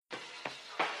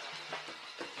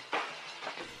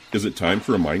Is it time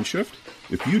for a mind shift?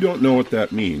 If you don't know what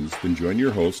that means, then join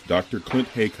your host, Dr. Clint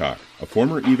Haycock, a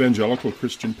former evangelical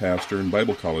Christian pastor and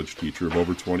Bible college teacher of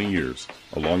over 20 years,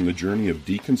 along the journey of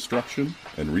deconstruction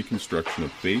and reconstruction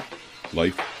of faith,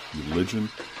 life, religion,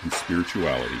 and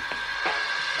spirituality.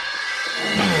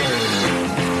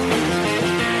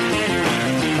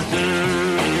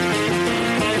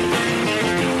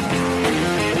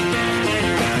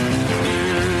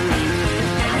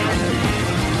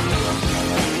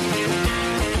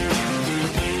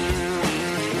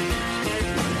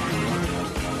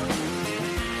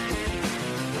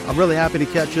 I'm really happy to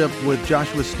catch up with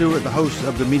Joshua Stewart, the host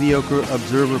of the Mediocre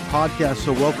Observer podcast.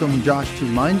 So welcome, Josh, to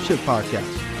Mindshift Podcast.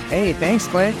 Hey, thanks,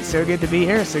 Clint. So good to be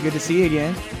here. So good to see you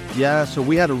again. Yeah, so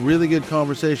we had a really good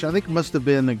conversation. I think it must have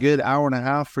been a good hour and a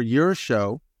half for your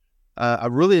show. I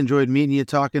really enjoyed meeting you,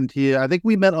 talking to you. I think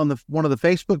we met on one of the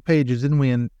Facebook pages, didn't we?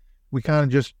 And we kind of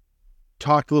just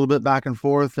talked a little bit back and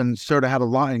forth and sort of had a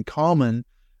lot in common.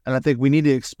 And I think we need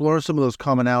to explore some of those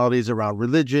commonalities around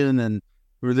religion and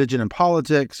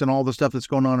politics and all the stuff that's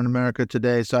going on in America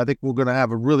today. So I think we're going to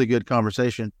have a really good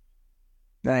conversation.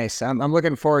 Nice. I'm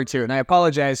looking forward to it. And I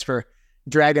apologize for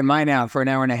dragging mine out for an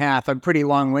hour and a half. I'm pretty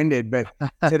long-winded, but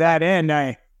to that end,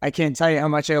 I can't tell you how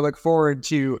much I look forward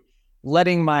to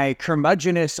letting my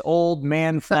curmudgeonous old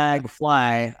man flag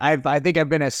fly. I think I've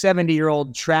been a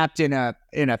 70-year-old trapped in a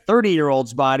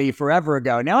 30-year-old's body forever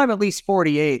ago. Now I'm at least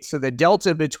 48. So the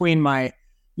delta between my,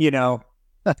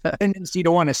 tendency to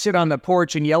want to sit on the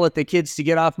porch and yell at the kids to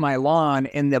get off my lawn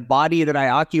and the body that I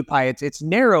occupy, it's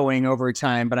narrowing over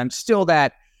time, but I'm still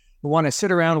that want to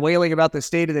sit around wailing about the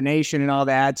state of the nation and all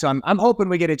that. So I'm hoping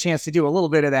we get a chance to do a little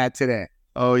bit of that today.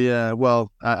 Oh yeah.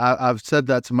 Well, I've said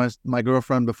that to my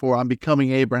girlfriend before. I'm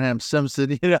becoming Abraham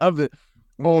Simpson. I'm the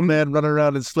old man running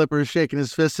around in slippers, shaking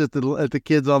his fists at the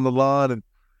kids on the lawn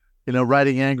and,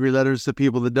 writing angry letters to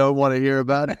people that don't want to hear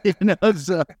about it,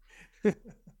 so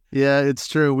yeah, it's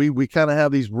true. We kind of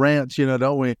have these rants,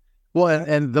 don't we? Well,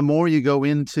 and the more you go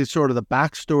into sort of the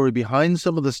backstory behind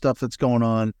some of the stuff that's going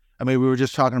on, I mean, we were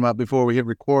just talking about before we hit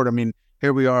record. I mean,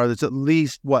 here we are. There's at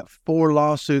least, 4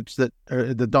 lawsuits that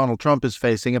Donald Trump is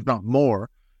facing, if not more,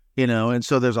 and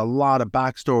so there's a lot of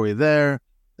backstory there.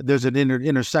 There's an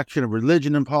intersection of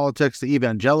religion and politics. The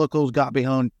evangelicals got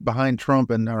behind Trump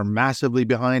and are massively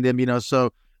behind him,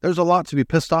 so there's a lot to be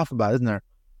pissed off about, isn't there?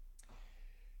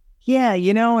 Yeah,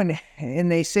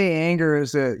 and they say anger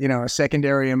is a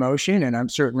secondary emotion, and I'm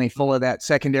certainly full of that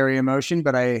secondary emotion,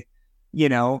 but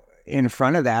in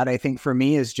front of that, I think for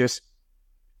me is just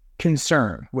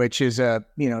concern, which is a,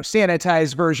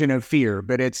 sanitized version of fear,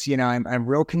 but it's, I'm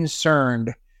real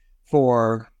concerned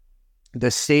for the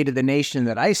state of the nation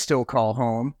that I still call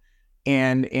home,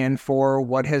 and for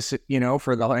what has,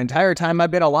 for the entire time I've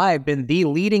been alive, been the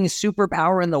leading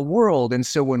superpower in the world. And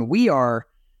so when we are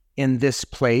in this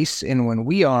place, and when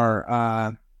we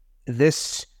are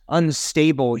this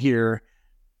unstable here,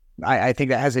 I think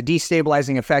that has a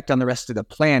destabilizing effect on the rest of the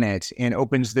planet and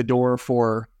opens the door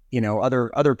for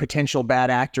other potential bad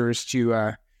actors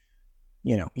to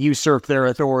usurp their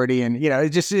authority, and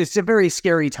it's a very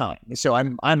scary time. So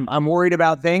I'm worried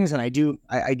about things, and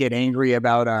I get angry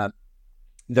about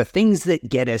the things that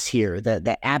get us here,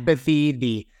 the apathy,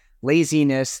 the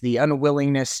laziness, the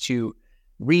unwillingness to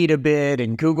read a bit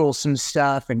and Google some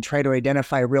stuff and try to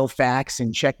identify real facts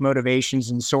and check motivations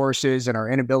and sources, and our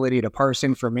inability to parse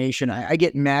information. I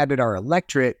get mad at our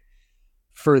electorate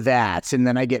for that. And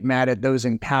then I get mad at those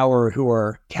in power who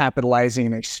are capitalizing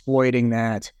and exploiting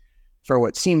that for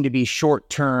what seem to be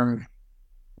short-term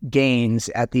gains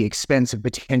at the expense of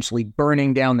potentially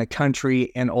burning down the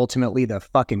country and ultimately the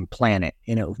fucking planet.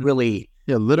 Really.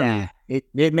 Yeah, literally. Yeah,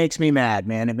 it makes me mad,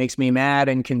 man. It makes me mad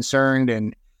and concerned,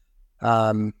 and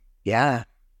yeah.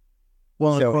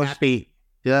 Well, so happy.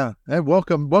 Yeah. Hey,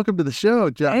 welcome to the show,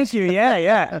 Josh. Thank you.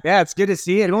 Yeah. It's good to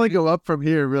see you. It can only go up from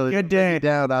here, really. Good day.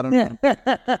 Down, I don't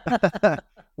know.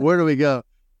 Where do we go?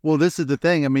 Well, this is the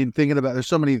thing. I mean, thinking about, there's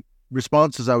so many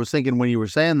responses I was thinking when you were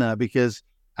saying that, because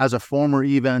as a former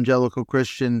evangelical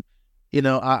Christian,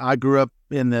 I grew up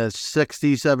in the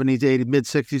 60s, 70s, 80s,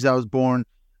 mid-60s. I was born.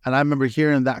 And I remember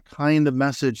hearing that kind of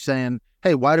message saying,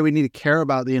 hey, why do we need to care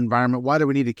about the environment? Why do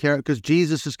we need to care? Because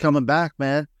Jesus is coming back,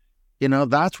 man.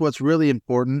 That's what's really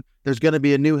important. There's going to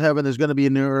be a new heaven. There's going to be a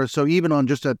new earth. So even on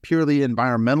just a purely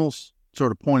environmental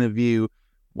sort of point of view,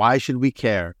 why should we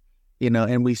care?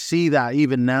 And we see that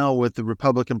even now with the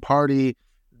Republican Party,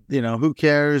 who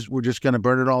cares? We're just going to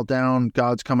burn it all down.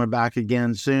 God's coming back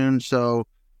again soon. So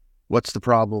what's the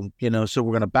problem? So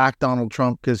we're going to back Donald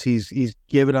Trump because he's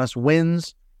given us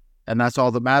wins. And that's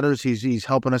all that matters. He's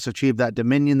helping us achieve that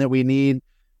dominion that we need.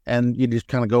 And you just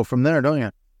kind of go from there, don't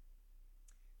you?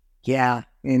 Yeah.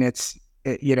 And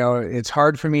it's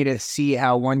hard for me to see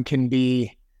how one can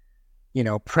be,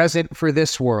 present for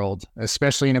this world,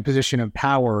 especially in a position of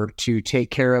power, to take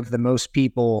care of the most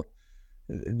people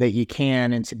that you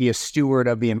can and to be a steward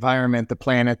of the environment, the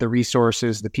planet, the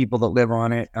resources, the people that live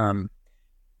on it,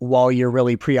 while you're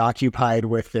really preoccupied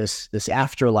with this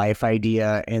afterlife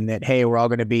idea, and that, hey, we're all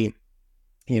going to be,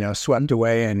 swept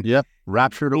away and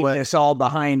raptured away. It's all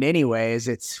behind anyways.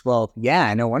 It's, well,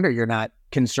 yeah, no wonder you're not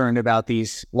concerned about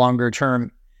these longer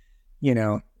term,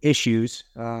 issues.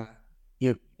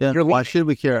 Why should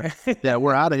we care? Yeah,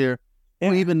 we're out of here. Yeah.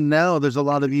 Well, even now, there's a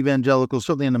lot of evangelicals,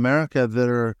 certainly in America, that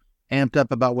are amped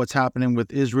up about what's happening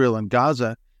with Israel and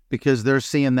Gaza, because they're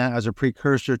seeing that as a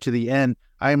precursor to the end.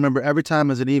 I remember every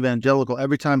time as an evangelical,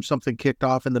 every time something kicked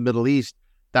off in the Middle East,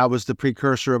 that was the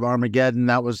precursor of Armageddon.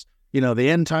 That was, the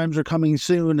end times are coming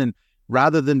soon. And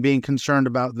rather than being concerned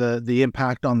about the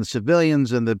impact on the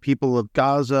civilians and the people of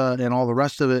Gaza and all the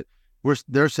rest of it,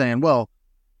 they're saying, well,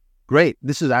 great,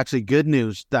 this is actually good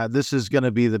news, that this is going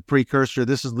to be the precursor.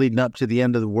 This is leading up to the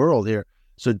end of the world here.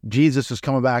 So Jesus is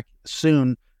coming back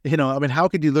soon. How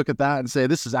could you look at that and say,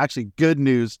 this is actually good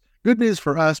news? Good news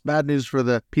for us, bad news for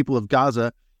the people of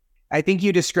Gaza. I think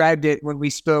you described it when we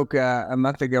spoke a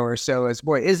month ago or so as,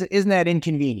 boy, isn't that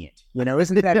inconvenient?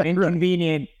 Isn't that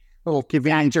inconvenient little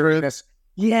factor?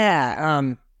 Yeah.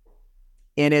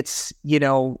 And it's,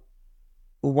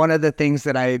 one of the things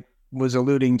that I was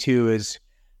alluding to is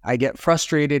I get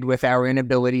frustrated with our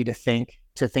inability to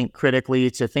think critically,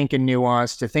 to think in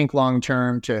nuance, to think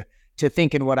long-term, to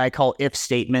think in what I call if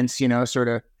statements, sort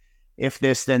of, if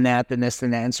this, then that, then this,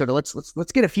 then that. And sort of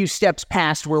let's get a few steps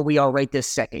past where we are right this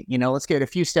second. Let's get a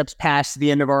few steps past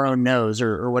the end of our own nose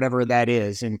or whatever that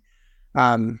is. And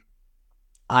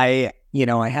I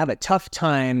have a tough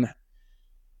time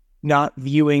not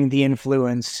viewing the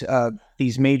influence of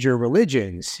these major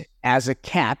religions as a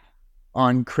cap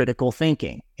on critical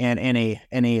thinking and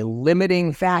a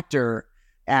limiting factor,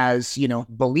 as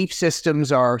belief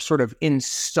systems are sort of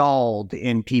installed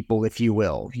in people, if you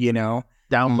will,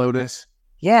 download us.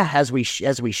 Yeah, as we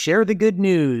share the good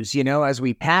news, as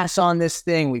we pass on this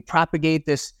thing, we propagate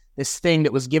this thing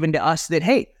that was given to us, that,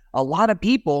 hey, a lot of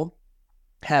people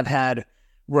have had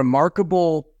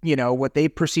remarkable, what they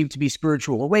perceive to be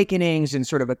spiritual awakenings and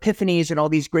sort of epiphanies and all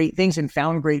these great things, and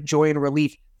found great joy and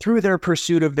relief through their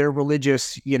pursuit of their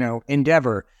religious,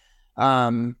 endeavor.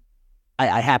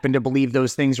 I happen to believe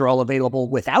those things are all available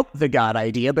without the God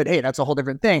idea, but hey, that's a whole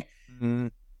different thing. Mm-hmm.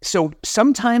 So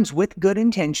sometimes with good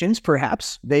intentions,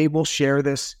 perhaps they will share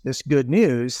this good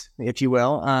news, if you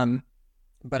will.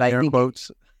 But I think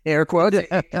air quotes,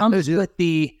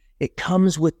 it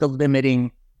comes with the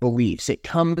limiting beliefs. It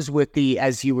comes with the,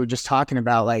 as you were just talking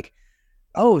about, like,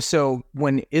 oh, so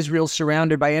when Israel's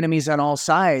surrounded by enemies on all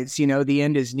sides, the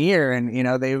end is near, and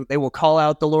they will call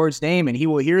out the Lord's name and he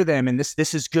will hear them, and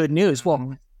this is good news.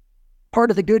 Well, part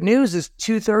of the good news is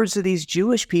 2/3 of these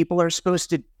Jewish people are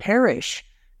supposed to perish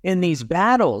in these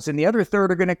battles, and the other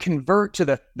third are going to convert to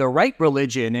the right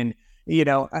religion. And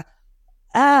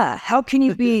how can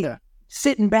you be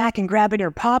sitting back and grabbing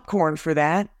your popcorn for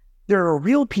that? There are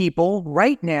real people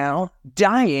right now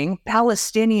dying,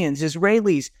 Palestinians,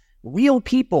 Israelis, real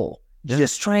people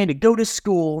just trying to go to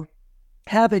school,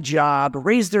 have a job,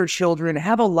 raise their children,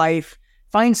 have a life,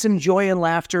 find some joy and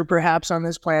laughter perhaps on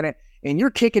this planet, and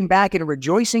you're kicking back and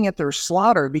rejoicing at their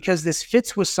slaughter because this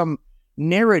fits with some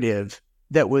narrative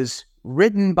that was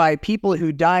written by people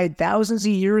who died thousands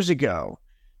of years ago.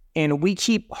 And we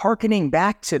keep hearkening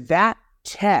back to that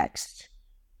text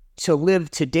to live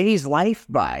today's life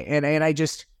by. And I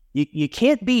just, you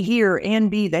can't be here and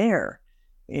be there.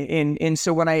 And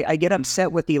so when I get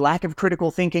upset with the lack of critical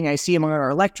thinking I see among our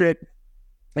electorate,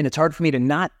 and it's hard for me to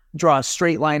not draw a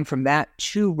straight line from that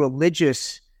to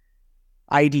religious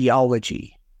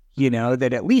ideology,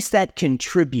 that at least that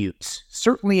contributes,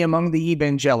 certainly among the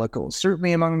evangelicals,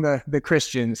 certainly among the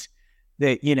Christians,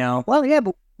 that, well, yeah,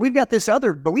 but we've got this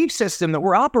other belief system that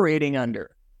we're operating under.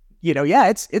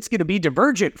 It's going to be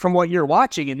divergent from what you're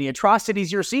watching and the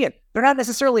atrocities you're seeing. They're not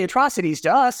necessarily atrocities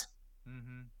to us.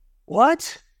 Mm-hmm.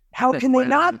 What? How can they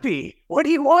not be? What are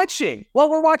you watching? Well,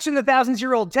 we're watching the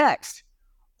thousands-year-old text.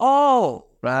 Oh,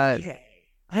 right.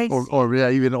 Okay. Or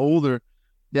even older.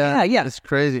 Yeah. It's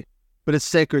crazy. But it's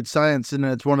sacred science, and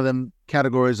it's one of them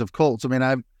categories of cults. I mean,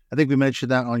 I think we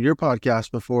mentioned that on your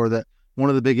podcast before, that one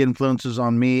of the big influences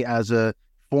on me as a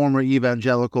former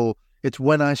evangelical, it's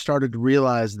when I started to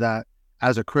realize that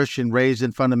as a Christian raised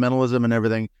in fundamentalism and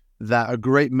everything, that a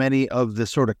great many of the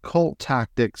sort of cult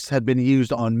tactics had been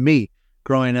used on me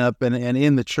growing up and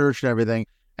in the church and everything.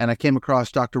 And I came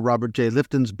across Dr. Robert J.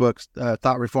 Lifton's book,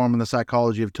 Thought Reform and the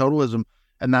Psychology of Totalism.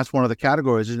 And that's one of the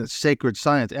categories, isn't it? Sacred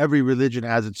science. Every religion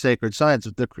has its sacred science.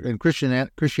 And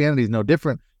Christianity is no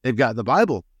different. They've got the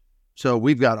Bible. So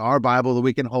we've got our Bible that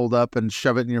we can hold up and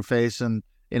shove it in your face. And,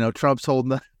 Trump's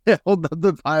holding up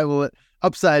the Bible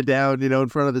upside down, in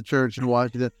front of the church in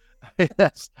Washington.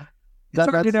 It's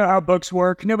hard to know how books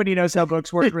work. Nobody knows how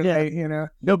books work, really,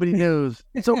 Nobody knows.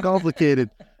 It's so complicated,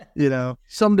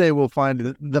 Someday we'll find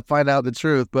out the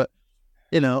truth. But,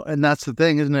 and that's the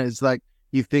thing, isn't it? It's like,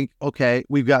 you think, okay,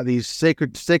 we've got these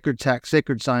sacred text,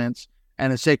 sacred science,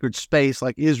 and a sacred space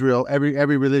like Israel.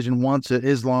 Every religion wants it,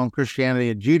 Islam, Christianity,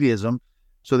 and Judaism.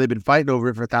 So they've been fighting over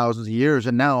it for thousands of years.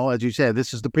 And now, as you said,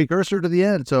 this is the precursor to the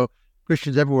end. So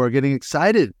Christians everywhere are getting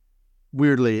excited,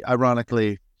 weirdly,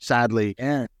 ironically, sadly.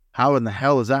 Yeah. How in the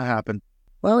hell does that happen?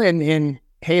 Well, and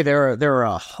hey, there are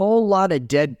a whole lot of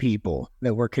dead people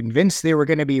that were convinced they were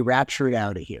going to be raptured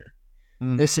out of here.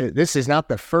 Mm-hmm. This is not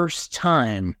the first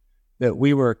time that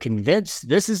we were convinced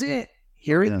this is it.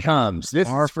 Here it comes. This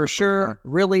is for sure.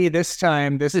 Really, this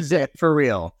time, this is it for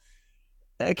real.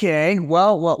 Okay,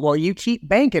 well, you keep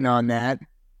banking on that.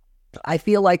 I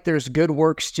feel like there's good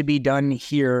works to be done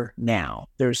here now.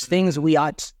 There's things we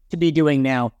ought to be doing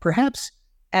now, perhaps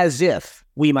as if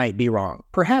we might be wrong.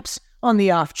 Perhaps on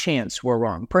the off chance we're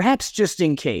wrong. Perhaps just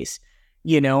in case.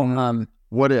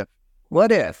 What if?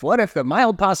 What if the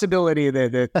mild possibility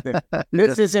that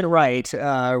this isn't right?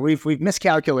 We've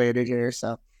miscalculated here.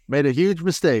 So made a huge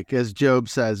mistake, as Job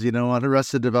says, on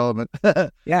Arrested Development.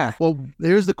 Yeah. Well,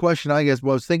 here's the question, I guess.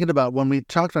 What I was thinking about when we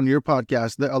talked on your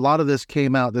podcast, that a lot of this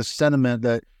came out, this sentiment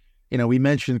that, we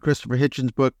mentioned Christopher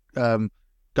Hitchens' book,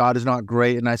 God is Not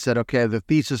Great. And I said, okay, the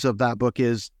thesis of that book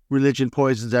is religion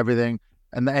poisons everything.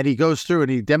 And he goes through and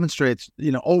he demonstrates,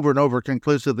 over and over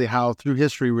conclusively how through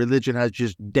history religion has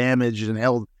just damaged and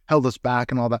held us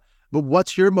back and all that. But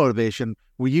what's your motivation?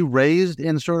 Were you raised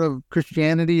in sort of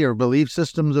Christianity or belief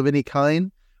systems of any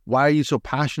kind? Why are you so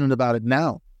passionate about it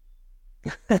now?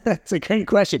 That's a great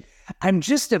question. I'm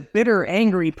just a bitter,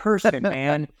 angry person,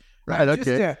 man. Right,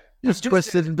 okay. Just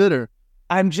twisted and bitter.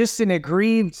 I'm just an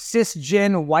aggrieved,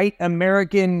 cisgen, white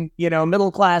American,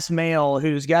 middle-class male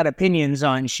who's got opinions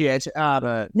on shit.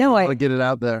 No, I want to get it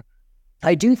out there.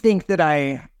 I do think that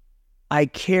I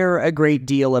care a great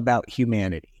deal about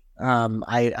humanity.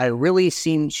 I really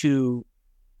seem to,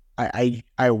 I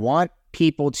want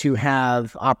people to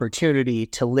have opportunity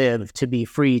to live, to be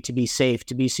free, to be safe,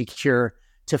 to be secure,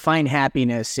 to find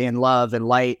happiness and love and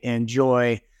light and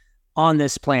joy on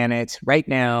this planet right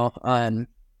now.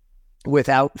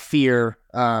 Without fear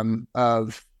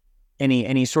of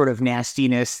any sort of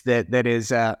nastiness that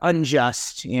is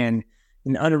unjust and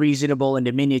unreasonable and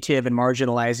diminutive and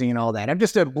marginalizing and all that. I'm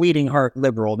just a bleeding heart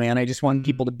liberal, man. I just want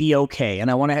people to be okay, and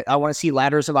I want to see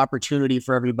ladders of opportunity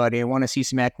for everybody. I want to see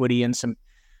some equity and some,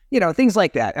 things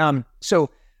like that. So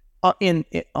on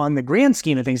the grand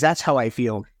scheme of things, that's how I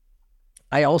feel.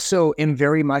 I also am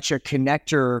very much a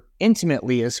connector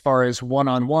intimately as far as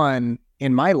one-on-one.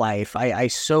 In my life, I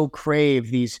so crave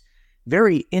these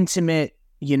very intimate,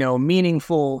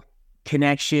 meaningful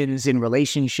connections in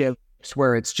relationships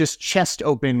where it's just chest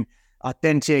open,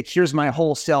 authentic. Here's my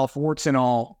whole self, warts and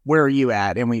all. Where are you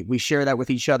at? And we share that with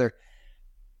each other.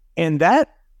 And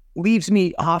that leaves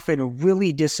me often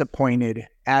really disappointed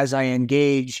as I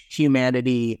engage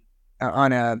humanity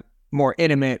on a more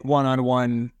intimate,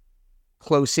 one-on-one,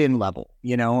 close-in level.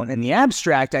 In the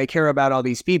abstract, I care about all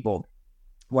these people.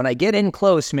 When I get in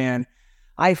close, man,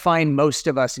 I find most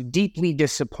of us deeply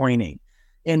disappointing.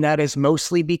 And that is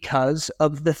mostly because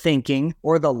of the thinking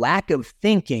or the lack of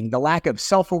thinking, the lack of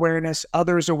self-awareness,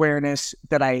 others' awareness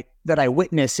that I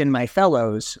witness in my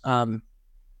fellows. And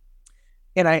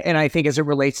I think as it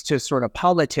relates to sort of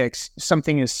politics,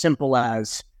 something as simple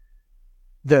as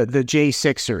the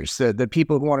J6ers, the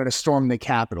people who wanted to storm the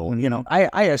Capitol.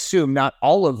 I assume not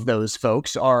all of those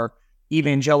folks are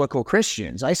evangelical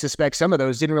Christians. I suspect some of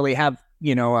those didn't really have,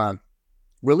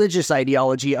 religious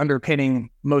ideology underpinning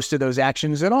most of those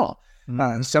actions at all.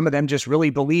 Some of them just really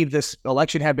believe this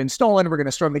election had been stolen. We're going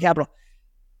to storm the Capitol.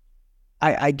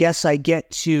 I guess I get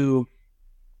to,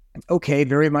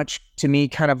 very much to me,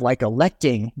 kind of like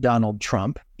electing Donald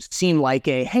Trump seemed like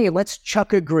hey, let's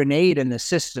chuck a grenade in the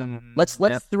system. Let's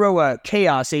throw a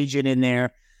chaos agent in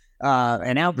there,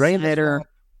 an outsider,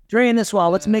 drain this wall.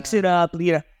 Let's mix it up.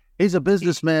 He's a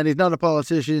businessman. He's not a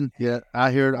politician. Yeah, I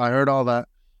heard all that.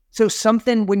 So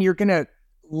something when you're going to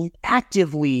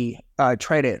actively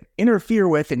try to interfere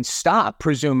with and stop,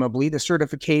 presumably, the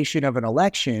certification of an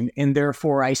election, and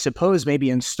therefore, I suppose,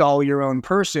 maybe install your own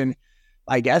person,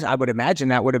 I guess, I would imagine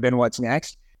that would have been what's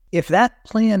next. if that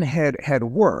plan had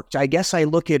worked, I guess I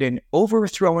look at an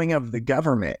overthrowing of the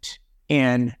government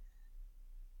and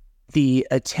the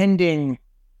attending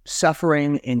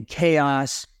suffering and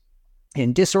chaos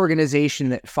and disorganization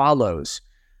that follows,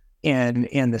 and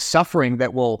the suffering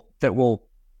that will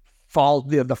fall,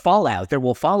 the fallout that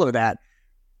will follow that.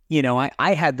 You know,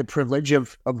 I had the privilege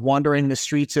of wandering the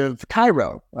streets of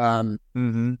Cairo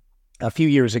a few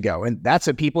years ago, and that's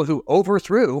a people who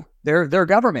overthrew their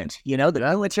government. You know, the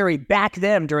military backed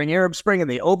them during Arab Spring, and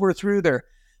they overthrew their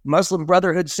Muslim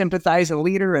Brotherhood sympathizing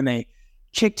leader, and they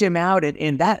kicked him out.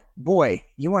 And that, boy,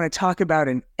 you want to talk about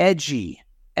an edgy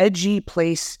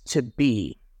place to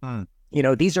be. You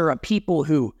know, these are a people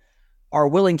who are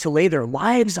willing to lay their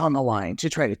lives on the line to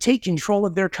try to take control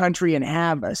of their country and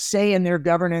have a say in their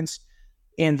governance.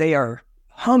 And they are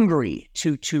hungry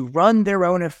to run their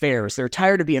own affairs. They're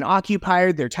tired of being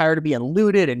occupied. They're tired of being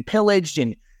looted and pillaged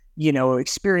and, you know,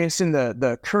 experiencing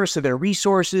the curse of their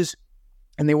resources.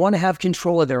 And they want to have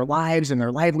control of their lives and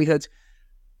their livelihoods.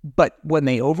 But when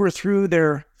they overthrew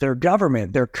their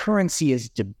government, their currency is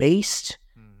debased.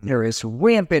 There is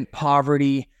rampant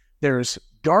poverty. There's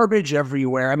garbage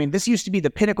everywhere. I mean, this used to be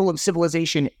the pinnacle of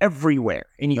civilization everywhere.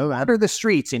 And you enter the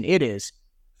streets and it is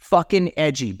fucking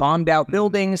edgy. Bombed out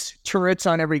buildings, turrets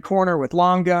on every corner with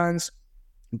long guns,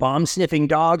 bomb-sniffing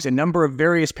dogs, a number of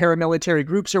various paramilitary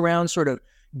groups around sort of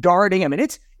guarding. I mean,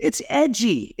 it's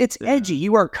edgy. It's edgy.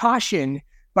 You are cautioned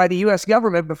by the U.S.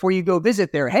 government before you go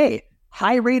visit there. Hey,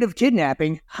 high rate of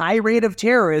kidnapping, high rate of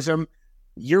terrorism.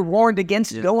 You're warned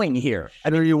against going here. I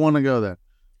know you want to go there.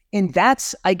 And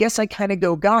that's, I guess I kind of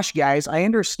go, gosh, guys, I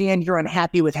understand you're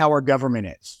unhappy with how our government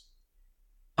is.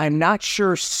 I'm not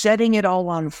sure setting it all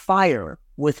on fire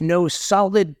with no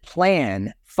solid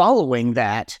plan following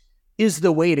that is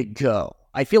the way to go.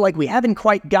 I feel like we haven't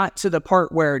quite got to the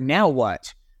part where now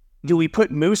what? Do we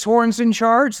put Moose Horns in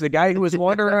charge? The guy who was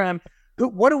wandering around,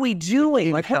 what are we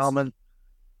doing? Like,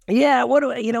 yeah, what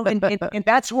do I, you know, and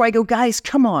that's where I go, guys,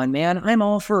 come on, man. I'm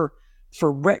all for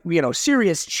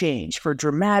serious change, for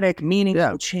dramatic,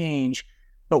 meaningful change.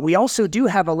 But we also do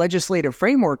have a legislative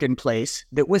framework in place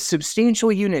that with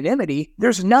substantial unanimity,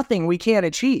 there's nothing we can't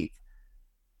achieve.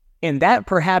 And that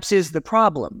perhaps is the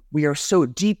problem. We are so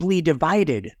deeply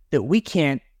divided that we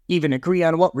can't even agree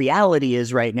on what reality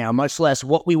is right now, much less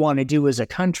what we want to do as a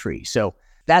country. So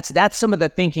that's some of the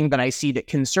thinking that I see that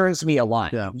concerns me a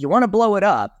lot. Yeah. You want to blow it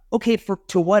up. Okay,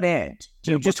 to what end?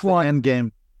 Do you just want end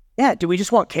game? Yeah, do we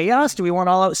just want chaos? Do we want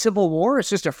all-out civil war? It's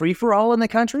just a free-for-all in the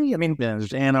country? I mean... Yeah,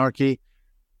 there's anarchy.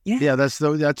 Yeah, that's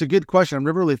a good question. I've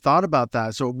never really thought about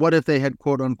that. So what if they had,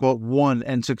 quote-unquote, won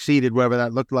and succeeded, whatever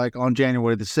that looked like, on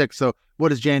January the 6th? So what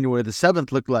does January the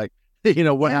 7th look like? You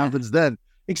know, what happens then?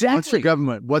 Exactly. What's your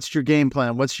government? What's your game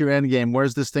plan? What's your end game?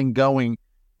 Where's this thing going?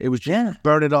 It was just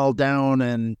burn it all down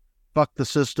and fuck the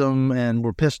system, and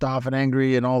we're pissed off and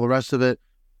angry and all the rest of it.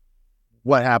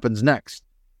 What happens next?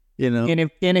 You know,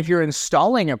 and if you're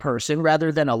installing a person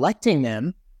rather than electing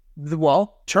them,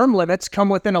 term limits come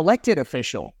with an elected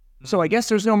official. So I guess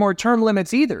there's no more term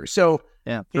limits either. So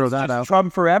throw that out.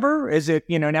 Trump forever? Is it,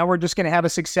 now we're just going to have a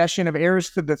succession of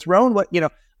heirs to the throne?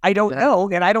 I don't know,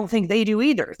 and I don't think they do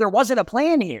either. There wasn't a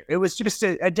plan here. It was just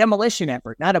a demolition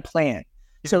effort, not a plan.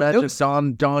 So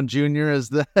imagine Don Jr. as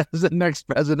the next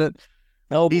president.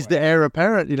 Oh, he's the heir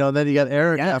apparent. Then you got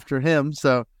Eric after him.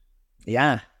 So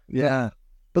yeah.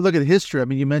 But look at history. I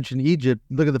mean, you mentioned Egypt.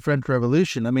 Look at the French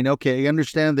Revolution. I mean, okay, I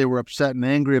understand they were upset and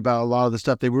angry about a lot of the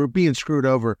stuff. They were being screwed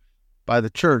over by the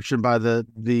church and by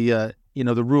the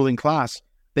ruling class.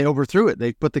 They overthrew it.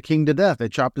 They put the king to death. They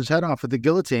chopped his head off with the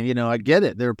guillotine. I get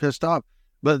it. They were pissed off.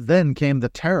 But then came the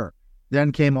terror.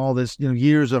 Then came all this,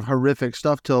 years of horrific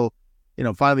stuff till,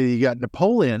 finally you got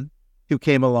Napoleon who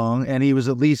came along, and he was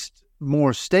at least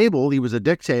more stable. He was a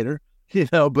dictator,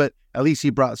 but at least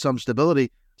he brought some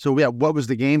stability. So, what was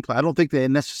the game plan? I don't think they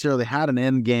necessarily had an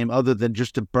end game other than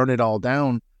just to burn it all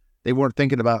down. They weren't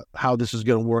thinking about how this is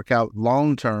going to work out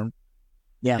long term.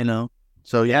 Yeah.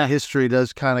 So, history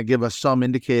does kind of give us some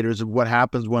indicators of what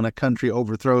happens when a country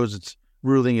overthrows its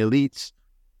ruling elites.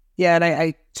 Yeah, and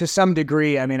I to some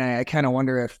degree, I kind of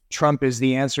wonder if Trump is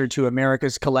the answer to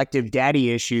America's collective daddy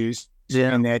issues.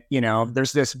 Yeah. And that,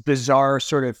 there's this bizarre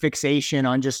sort of fixation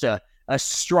on just a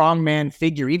strongman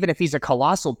figure, even if he's a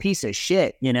colossal piece of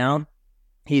shit,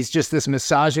 he's just this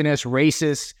misogynist,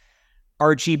 racist,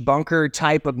 Archie Bunker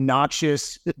type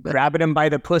obnoxious, grabbing him by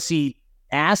the pussy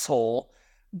asshole,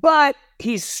 but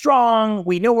he's strong.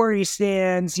 We know where he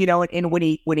stands, and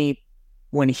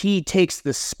when he takes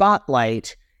the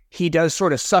spotlight, he does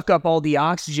sort of suck up all the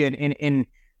oxygen. And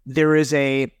there is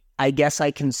I guess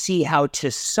I can see how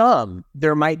to some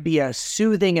there might be a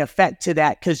soothing effect to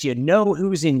that because you know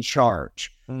who's in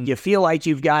charge. You feel like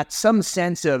you've got some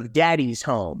sense of daddy's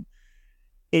home.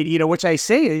 Which I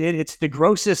say, it's the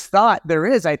grossest thought there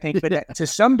is, I think, but to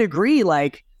some degree,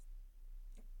 like,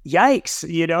 yikes,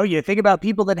 you think about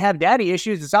people that have daddy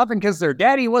issues, it's often because their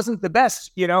daddy wasn't the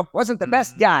best, wasn't the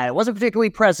best guy, wasn't particularly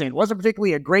present, wasn't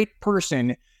particularly a great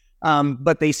person,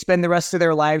 but they spend the rest of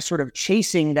their lives sort of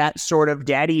chasing that sort of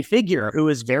daddy figure who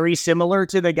is very similar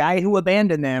to the guy who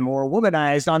abandoned them or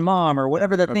womanized on mom or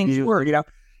whatever the things were,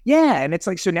 Yeah, and it's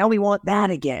like, so now we want that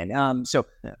again.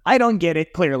 I don't get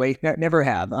it, clearly. Never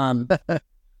have.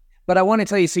 But I want to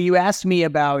tell you, so you asked me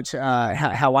about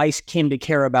how I came to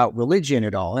care about religion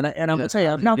at all. And I'm going to tell you,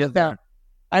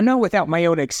 I'm not without my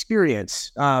own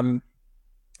experience. I'm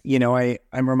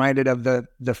reminded of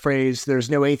the phrase,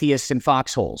 there's no atheists in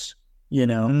foxholes.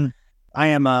 I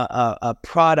am a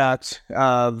product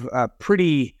of a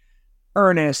pretty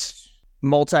earnest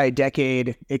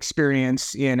multi-decade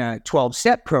experience in a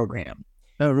 12-step program,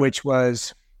 which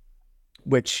was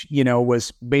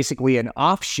basically an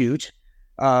offshoot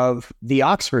of the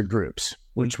Oxford groups,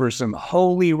 which were some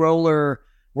holy roller,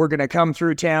 we're going to come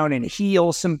through town and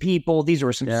heal some people. These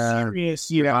were some serious,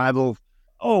 Bible.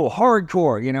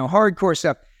 hardcore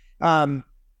stuff.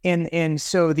 And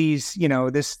so these,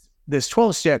 this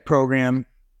 12-step program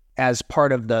as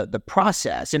part of the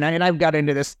process. And I've got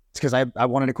into this because I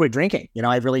wanted to quit drinking.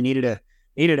 I really needed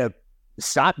to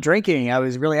stop drinking. I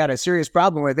was really had a serious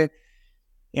problem with it.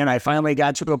 And I finally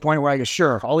got to a point where I go,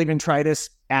 sure, I'll even try this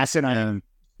acid on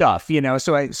stuff,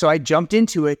 So I jumped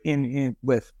into it in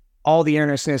with all the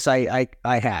earnestness I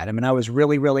had. I mean, I was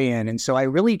really, really in. And so I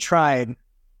really tried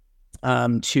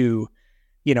to,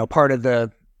 part of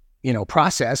the,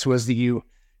 process was that you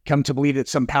come to believe that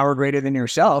some power greater than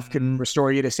yourself can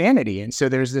restore you to sanity. And so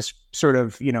there's this sort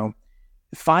of,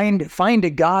 find a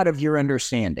God of your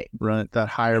understanding. Right. That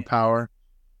higher power.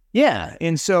 Yeah.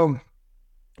 And so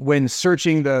when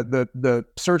searching the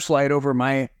searchlight over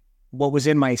what was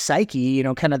in my psyche,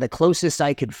 kind of the closest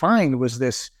I could find was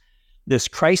this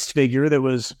Christ figure that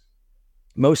was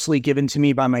mostly given to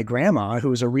me by my grandma, who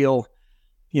was a real,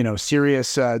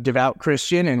 serious, devout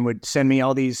Christian, and would send me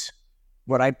all these,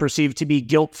 what I perceived to be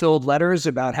guilt-filled letters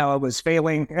about how I was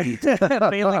failing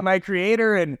my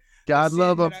creator. And God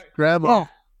love him, Grandma.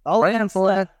 All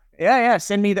that. Yeah.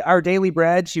 Send me our daily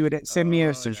bread. She would send me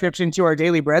a subscription to our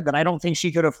daily bread that I don't think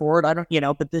she could afford.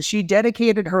 But she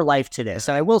dedicated her life to this.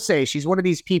 And I will say, she's one of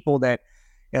these people that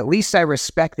at least I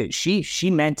respect it.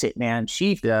 She meant it, man.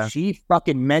 She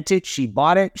fucking meant it. She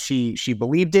bought it. She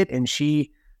believed it, and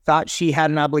she thought she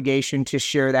had an obligation to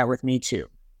share that with me too.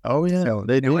 Oh yeah, so,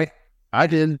 they do. I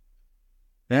did.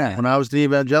 Yeah. When I was the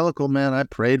evangelical, man, I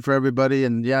prayed for everybody,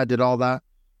 and I did all that.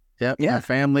 Yeah. My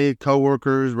family,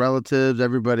 coworkers, relatives,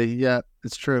 everybody. Yeah,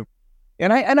 it's true.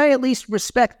 And I at least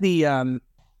respect the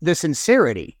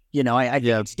sincerity. I think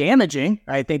it's damaging.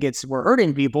 I think we're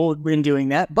hurting people in doing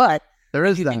that, but there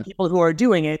is that. People who are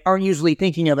doing it aren't usually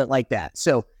thinking of it like that.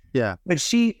 So yeah, but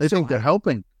they think they're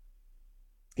helping.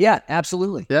 Yeah,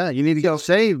 absolutely. Yeah, you need to get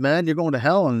saved, man. You're going to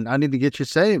hell, and I need to get you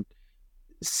saved.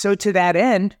 So to that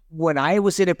end, when I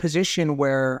was in a position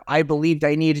where I believed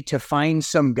I needed to find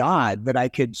some God that I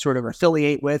could sort of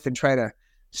affiliate with and try to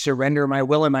surrender my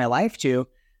will and my life to,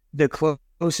 the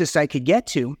closest I could get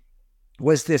to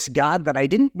was this God that I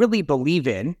didn't really believe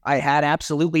in. I had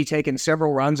absolutely taken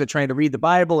several runs at trying to read the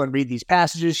Bible and read these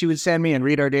passages she would send me and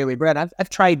read our daily bread. I've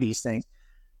tried these things,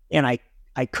 and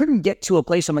I couldn't get to a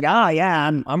place I'm like,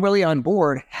 I'm really on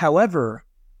board. However,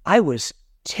 I was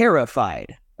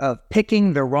terrified of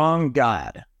picking the wrong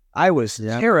God. I was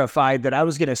terrified that I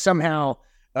was going to somehow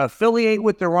affiliate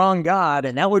with the wrong God,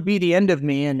 and that would be the end of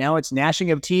me. And now it's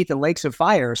gnashing of teeth and lakes of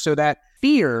fire. So that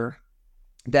fear,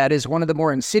 that is one of the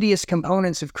more insidious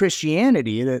components of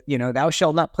Christianity, that, thou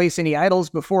shalt not place any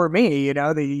idols before me,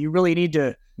 that you really need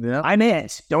to, I'm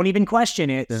it. Don't even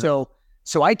question it. Yeah.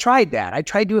 So I tried that. I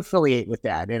tried to affiliate with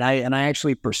that, and I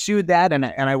actually pursued that. And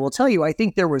I will tell you, I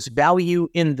think there was value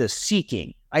in the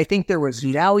seeking. I think there was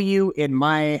value in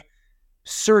my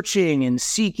searching and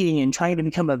seeking and trying to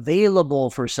become available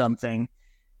for something.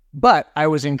 But I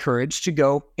was encouraged to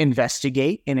go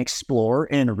investigate and explore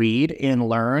and read and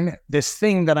learn this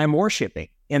thing that I'm worshiping.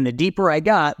 And the deeper I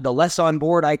got, the less on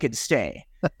board I could stay.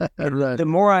 Right. The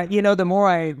more I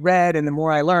read and the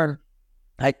more I learned,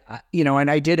 and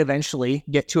I did eventually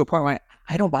get to a point where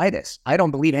I don't buy this. I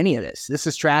don't believe any of this. This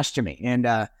is trash to me.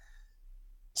 And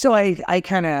so I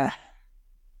kind of,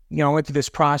 went through this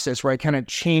process where I kind of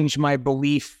changed my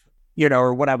belief,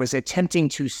 or what I was attempting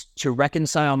to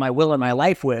reconcile my will and my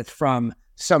life with, from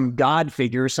some God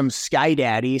figure, some sky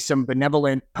daddy, some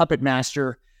benevolent puppet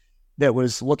master that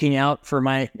was looking out for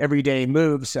my everyday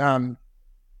moves,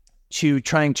 to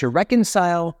trying to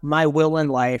reconcile my will in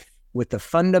life with the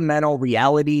fundamental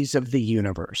realities of the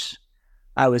universe.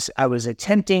 I was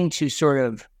attempting to sort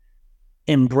of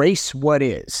embrace what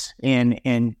is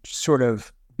and sort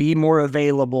of be more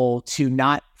available to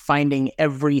not finding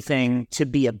everything to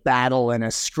be a battle and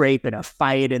a scrape and a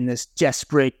fight and this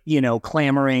desperate,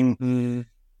 clamoring,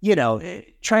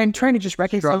 trying to just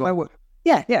reconcile my will.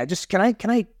 Yeah. Just can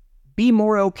I be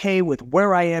more okay with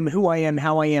where I am, who I am,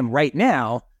 how I am right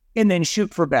now, and then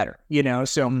shoot for better,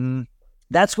 So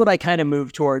that's what I kind of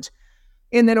moved towards.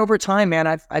 And then over time, man,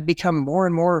 I've become more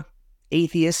and more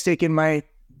atheistic in my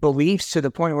beliefs to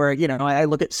the point where, I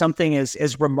look at something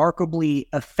as remarkably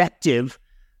effective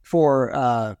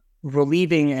for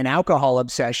relieving an alcohol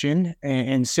obsession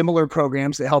and similar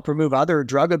programs that help remove other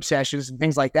drug obsessions and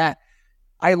things like that.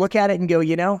 I look at it and go,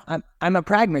 I'm a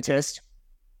pragmatist.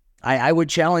 I would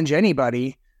challenge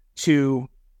anybody to,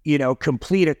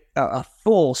 complete a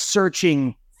full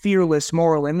searching, fearless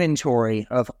moral inventory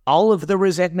of all of the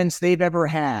resentments they've ever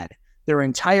had, their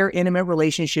entire intimate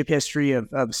relationship history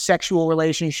of sexual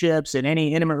relationships and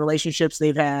any intimate relationships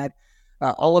they've had,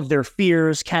 all of their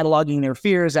fears, cataloging their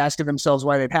fears, asking themselves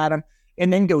why they've had them,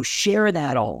 and then go share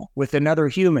that all with another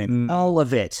human, all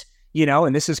of it,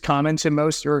 and this is common to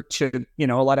most, or to, a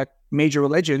lot of major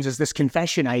religions, is this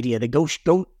confession idea that go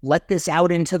let this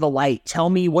out into the light. Tell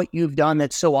me what you've done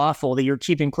that's so awful that you're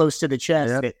keeping close to the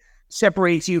chest, that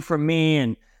separates you from me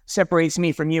and separates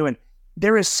me from you. And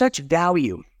there is such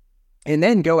value. And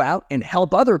then go out and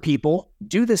help other people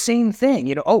do the same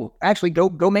thing. Actually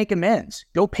go make amends.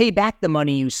 Go pay back the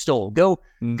money you stole. Go,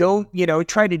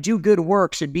 try to do good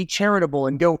works and be charitable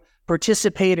and go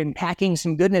participate in packing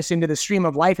some goodness into the stream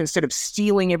of life instead of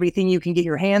stealing everything you can get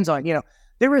your hands on.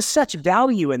 There is such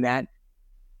value in that.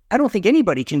 I don't think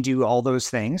anybody can do all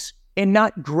those things and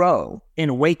not grow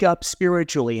and wake up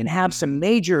spiritually and have some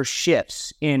major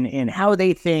shifts in how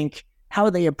they think, how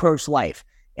they approach life.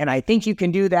 And I think you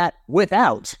can do that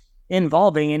without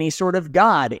involving any sort of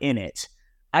God in it.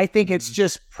 I think it's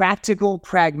just practical,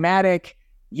 pragmatic.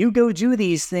 You go do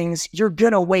these things, you're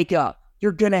going to wake up.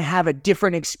 You're going to have a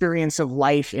different experience of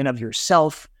life and of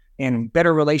yourself and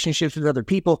better relationships with other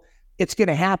people. It's going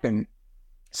to happen.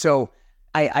 So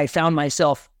I found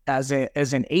myself as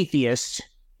an atheist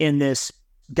in this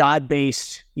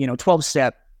God-based,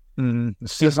 12-step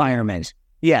environment.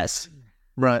 Yes.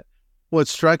 Right. What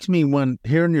strikes me when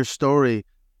hearing your story,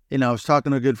 I was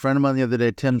talking to a good friend of mine the other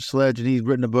day, Tim Sledge, and he's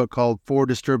written a book called 4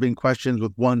 Disturbing Questions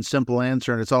with One Simple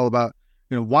Answer. And it's all about,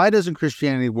 why doesn't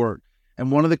Christianity work?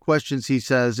 And one of the questions he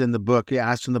says in the book, he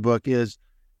asks in the book is,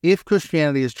 if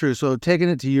Christianity is true, so taking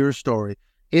it to your story,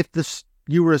 if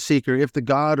you were a seeker, if the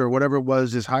God or whatever it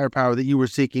was, this higher power that you were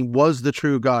seeking was the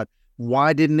true God,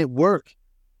 why didn't it work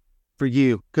for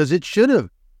you? Because it should have.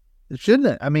 It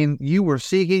shouldn't. I mean, you were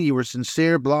seeking, you were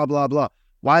sincere, blah, blah, blah.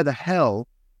 Why the hell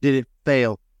did it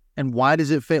fail? And why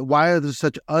does it fail? Why are there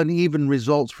such uneven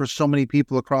results for so many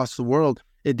people across the world?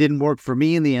 It didn't work for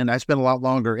me in the end. I spent a lot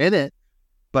longer in it,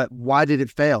 but why did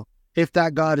it fail? If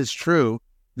that God is true,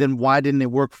 then why didn't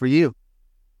it work for you?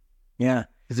 Yeah.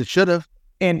 Because it should have.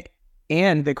 And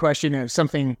the question of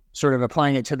something sort of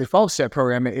applying it to the 12-step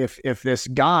program, if this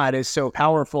God is so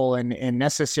powerful and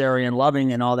necessary and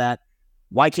loving and all that,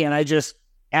 why can't I just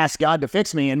ask God to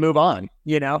fix me and move on?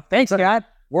 Thanks, God.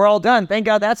 We're all done. Thank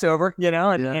God that's over,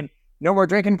 and no more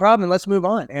drinking problem. Let's move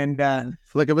on. And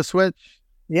flick of a switch.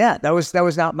 Yeah, that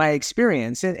was not my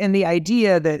experience. And the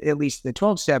idea that at least the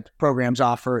 12-step programs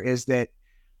offer is that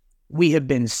we have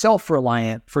been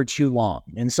self-reliant for too long,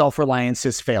 and self-reliance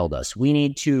has failed us. We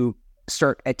need to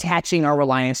start attaching our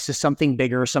reliance to something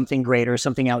bigger, something greater,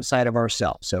 something outside of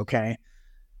ourselves, okay?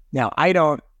 Now, I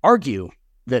don't argue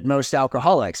that most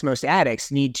alcoholics, most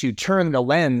addicts need to turn the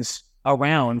lens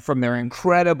around from their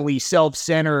incredibly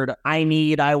self-centered, I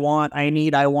need, I want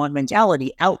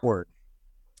mentality outward.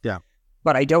 Yeah.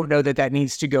 But I don't know that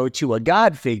needs to go to a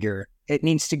God figure. It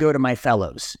needs to go to my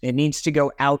fellows. It needs to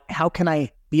go out. How can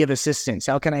I be of assistance?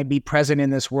 How can I be present in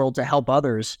this world to help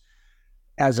others,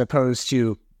 as opposed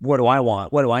to what do I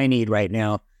want? What do I need right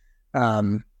now?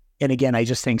 And again, I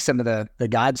just think some of the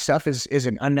God stuff is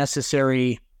an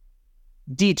unnecessary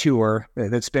detour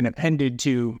that's been appended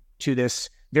to this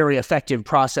very effective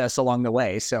process along the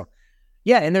way. So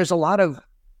yeah, and there's a lot of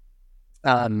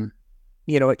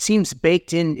it seems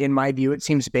baked in my view, it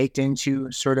seems baked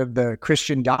into sort of the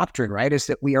Christian doctrine, right? Is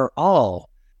that we are all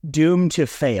doomed to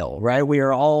fail, right? We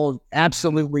are all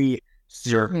absolutely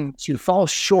certain to fall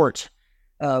short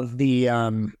of the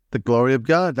glory of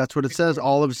God. That's what it says.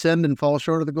 All have sinned and fall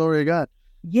short of the glory of God.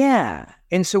 Yeah.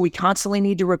 And so we constantly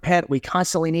need to repent. We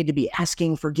constantly need to be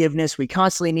asking forgiveness. We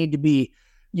constantly need to be,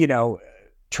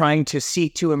 trying to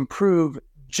seek to improve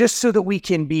just so that we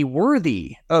can be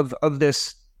worthy of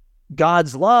this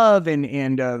God's love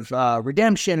and of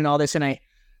redemption and all this. And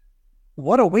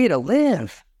what a way to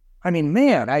live. I mean,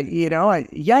 man,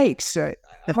 yikes.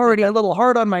 I'm already a little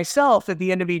hard on myself at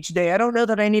the end of each day. I don't know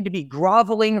that I need to be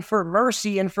groveling for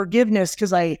mercy and forgiveness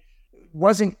because I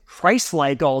wasn't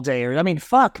Christ-like all day. Or,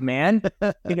 fuck, man.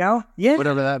 Yeah.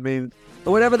 Whatever that means.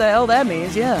 Whatever the hell that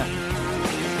means, yeah.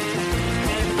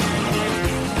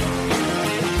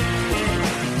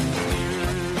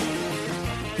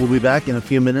 We'll be back in a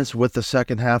few minutes with the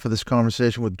second half of this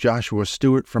conversation with Joshua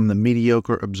Stewart from the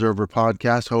Mediocre Observer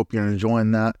podcast. Hope you're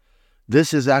enjoying that.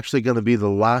 This is actually going to be the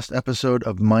last episode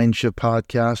of Mindshift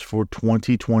Podcast for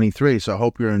 2023. So I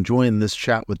hope you're enjoying this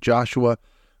chat with Joshua.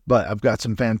 But I've got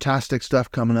some fantastic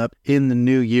stuff coming up in the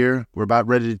new year. We're about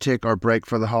ready to take our break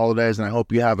for the holidays, and I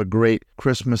hope you have a great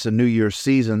Christmas and New Year's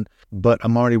season. But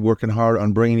I'm already working hard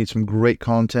on bringing you some great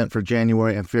content for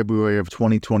January and February of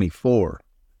 2024.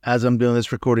 As I'm doing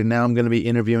this recording now, I'm going to be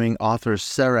interviewing author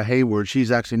Sarah Hayward.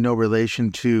 She's actually no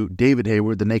relation to David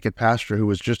Hayward, the Naked Pastor, who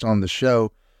was just on the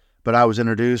show. But I was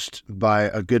introduced by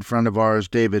a good friend of ours,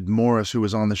 David Morris, who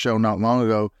was on the show not long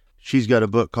ago. She's got a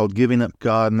book called Giving Up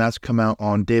God, and that's come out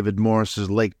on David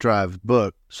Morris's Lake Drive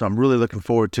book. So I'm really looking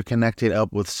forward to connecting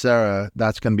up with Sarah.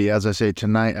 That's going to be, as I say,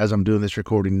 tonight as I'm doing this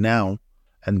recording now.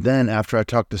 And then after I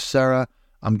talk to Sarah,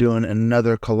 I'm doing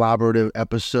another collaborative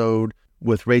episode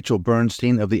with Rachel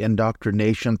Bernstein of the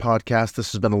Indoctrination podcast.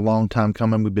 This has been a long time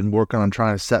coming. We've been working on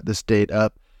trying to set this date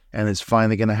up, and it's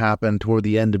finally going to happen toward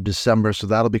the end of December. So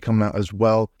that'll be coming out as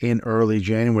well in early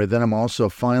January. Then I'm also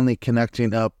finally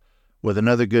connecting up with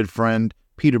another good friend,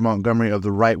 Peter Montgomery of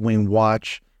the Right Wing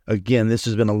Watch. Again, this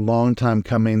has been a long time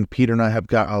coming. Peter and I have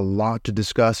got a lot to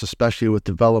discuss, especially with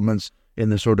developments in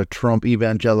the sort of Trump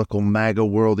evangelical MAGA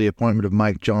world, the appointment of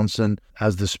Mike Johnson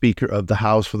as the Speaker of the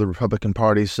House for the Republican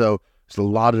Party. So there's a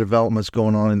lot of developments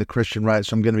going on in the Christian right.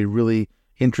 So I'm going to be really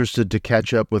interested to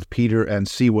catch up with Peter and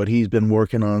see what he's been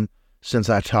working on since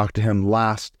I talked to him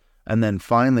last. And then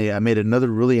finally, I made another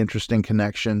really interesting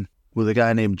connection with a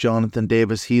guy named Jonathan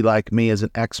Davis. He, like me, is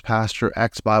an ex-pastor,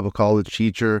 ex-Bible college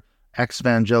teacher,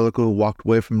 ex-evangelical who walked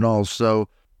away from it all. So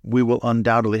we will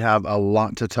undoubtedly have a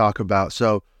lot to talk about.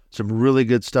 So some really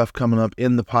good stuff coming up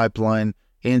in the pipeline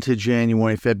into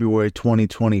January, February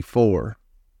 2024.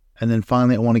 And then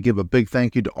finally, I want to give a big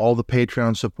thank you to all the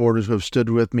Patreon supporters who have stood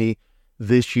with me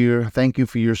this year. Thank you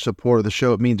for your support of the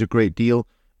show. It means a great deal.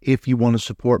 If you want to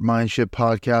support Mindshift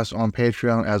Podcast on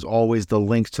Patreon, as always, the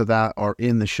links to that are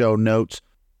in the show notes.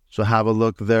 So have a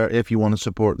look there if you want to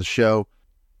support the show.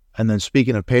 And then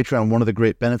speaking of Patreon, one of the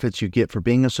great benefits you get for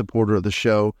being a supporter of the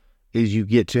show is you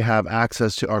get to have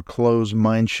access to our closed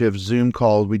Mindshift Zoom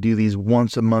calls. We do these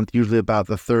once a month, usually about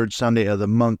the third Sunday of the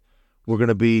month. We're going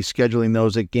to be scheduling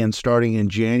those again starting in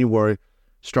January,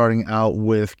 starting out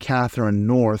with Catherine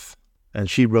North. And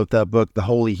she wrote that book, The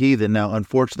Holy Heathen. Now,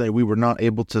 unfortunately, we were not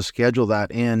able to schedule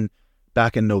that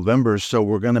back in November, so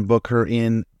we're going to book her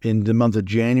in the month of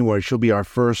January. She'll be our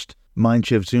first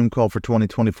Mindshift Zoom call for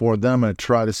 2024. Then I'm going to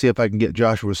try to see if I can get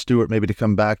Joshua Stewart maybe to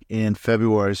come back in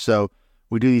February. So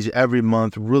we do these every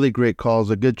month, really great calls,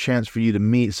 a good chance for you to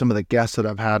meet some of the guests that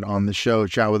I've had on the show,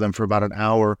 chat with them for about an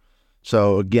hour.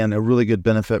 So again, a really good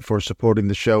benefit for supporting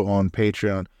the show on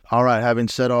Patreon. All right, having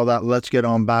said all that, let's get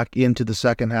on back into the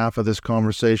second half of this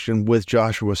conversation with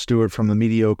Joshua Stewart from the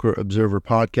Mediocre Observer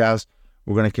podcast.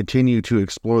 We're going to continue to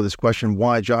explore this question,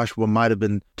 why Joshua might have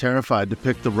been terrified to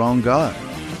pick the wrong God.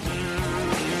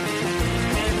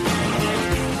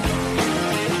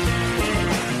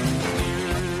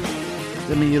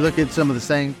 I mean, you look at some of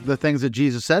the things that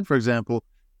Jesus said, for example,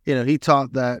 he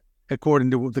taught that,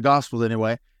 according to the Gospel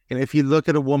anyway, and if you look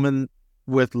at a woman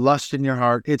with lust in your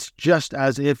heart, it's just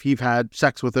as if you've had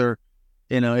sex with her.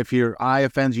 If your eye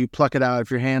offends you, pluck it out.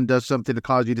 If your hand does something to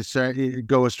cause you to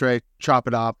go astray, chop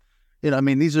it off.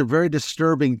 These are very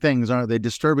disturbing things, aren't they?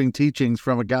 Disturbing teachings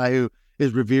from a guy who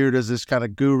is revered as this kind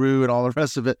of guru and all the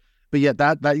rest of it. But yet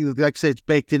that like I say, it's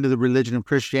baked into the religion of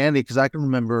Christianity, because I can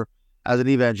remember as an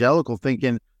evangelical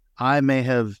thinking I may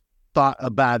have thought a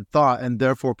bad thought and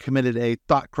therefore committed a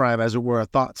thought crime, as it were, a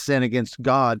thought sin against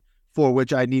God, for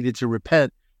which I needed to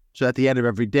repent. So at the end of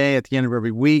every day, at the end of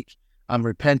every week, I'm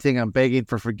repenting, I'm begging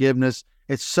for forgiveness.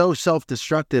 It's so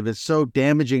self-destructive. It's so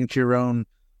damaging to your own,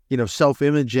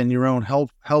 self-image and your own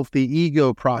healthy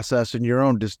ego process and your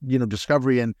own,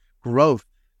 discovery and growth.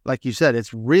 like you said,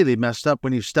 it's really messed up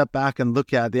when you step back and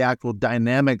look at the actual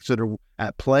dynamics that are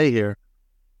at play here.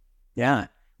 Yeah.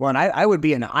 Well, and I would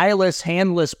be an eyeless,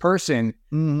 handless person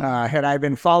had I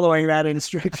been following that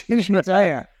instruction. I tell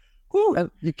you.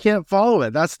 You can't follow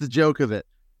it. That's the joke of it.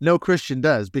 No Christian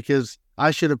does, because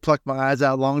I should have plucked my eyes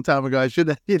out a long time ago. I should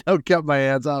have, kept my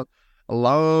hands out a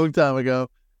long time ago.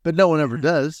 But no one ever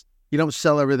does. You don't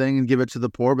sell everything and give it to the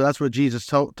poor, but that's what Jesus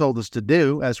told us to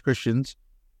do as Christians,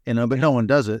 but no one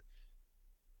does it.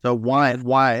 So why?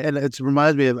 And it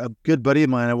reminds me of a good buddy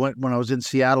of mine. When I was in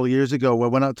Seattle years ago, I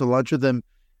went out to lunch with him,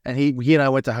 and he and I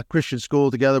went to Christian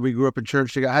school together. We grew up in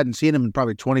church together. I hadn't seen him in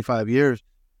probably 25 years.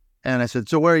 And I said,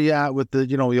 so where are you at with the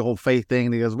whole faith thing?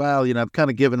 And he goes, well, I've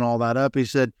kind of given all that up. He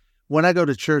said, when I go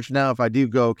to church now, if I do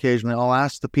go occasionally, I'll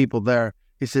ask the people there.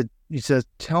 He says,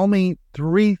 tell me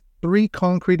three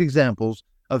concrete examples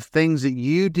of things that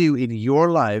you do in your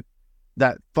life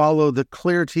that follow the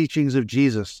clear teachings of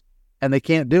Jesus, and they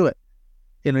can't do it.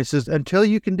 And he says, until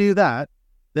you can do that,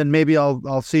 then maybe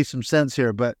I'll see some sense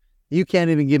here, but you can't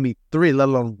even give me 3, let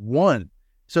alone 1.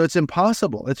 So it's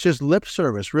impossible. It's just lip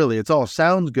service, really. It's all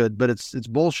sounds good, but it's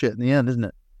bullshit in the end, isn't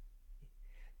it?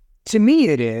 To me,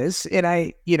 it is. And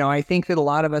I think that a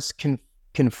lot of us can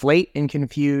conflate and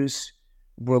confuse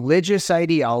religious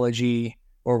ideology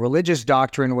or religious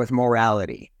doctrine with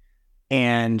morality.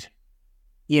 And,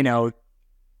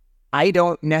 I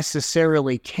don't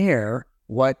necessarily care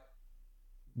what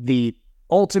the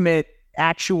ultimate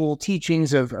actual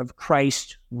teachings of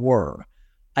Christ were.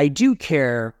 I do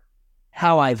care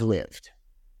how I've lived.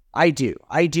 I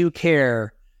do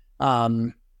care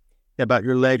about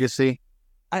your legacy.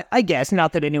 I guess,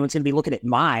 not that anyone's going to be looking at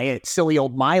my silly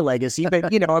old my legacy,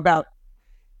 but about,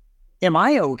 am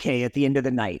I okay at the end of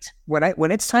the night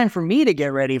when it's time for me to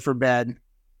get ready for bed?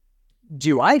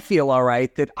 Do I feel all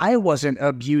right that I wasn't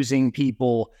abusing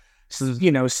people,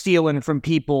 stealing from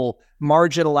people,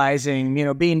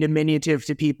 marginalizing, being diminutive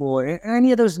to people,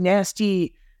 any of those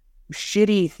nasty,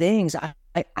 shitty things?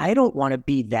 I don't want to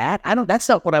be that. That's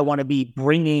not what I want to be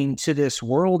bringing to this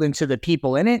world and to the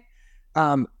people in it.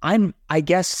 I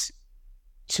guess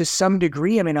to some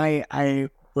degree, I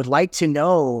would like to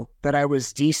know that I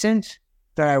was decent,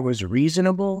 that I was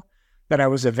reasonable, that I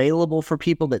was available for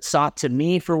people that sought to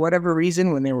me for whatever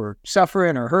reason when they were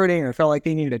suffering or hurting or felt like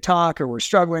they needed to talk or were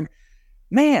struggling.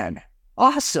 Man,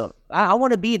 awesome. I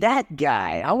want to be that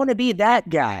guy.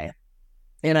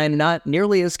 And I'm not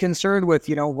nearly as concerned with,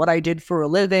 what I did for a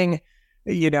living,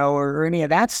 or any of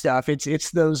that stuff.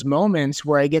 It's those moments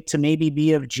where I get to maybe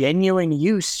be of genuine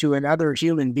use to another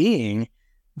human being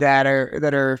that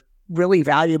are really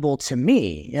valuable to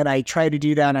me. And I try to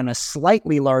do that on a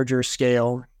slightly larger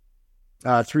scale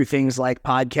through things like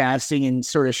podcasting and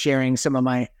sort of sharing some of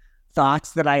my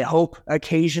thoughts that I hope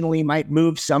occasionally might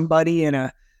move somebody in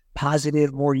a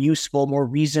positive, more useful, more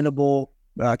reasonable,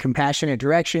 compassionate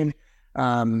direction.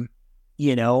 And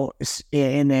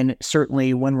then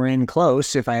certainly when we're in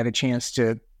close, if I have a chance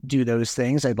to do those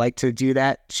things, I'd like to do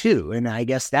that too. And I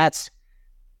guess that's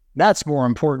more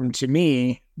important to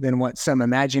me than what some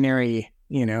imaginary,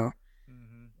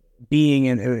 being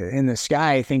in the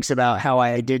sky thinks about how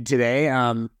I did today.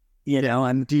 And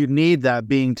do you need that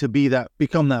being to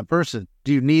become that person?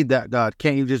 Do you need that God?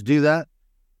 Can't you just do that?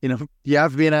 You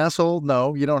have to be an asshole?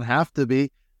 No, you don't have to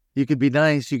be. You could be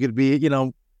nice. You could be,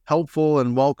 helpful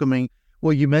and welcoming.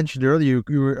 Well, you mentioned earlier,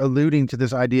 you were alluding to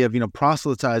this idea of,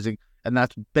 proselytizing, and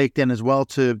that's baked in as well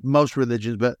to most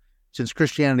religions. But since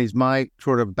Christianity is my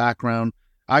sort of background,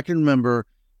 I can remember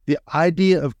the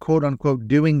idea of quote unquote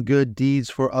doing good deeds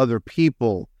for other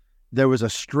people. There was a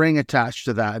string attached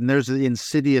to that. And there's an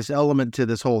insidious element to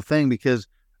this whole thing, because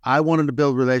I wanted to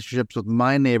build relationships with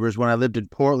my neighbors when I lived in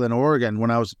Portland, Oregon,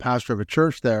 when I was the pastor of a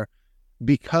church there,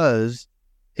 because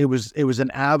it was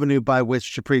an avenue by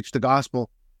which to preach the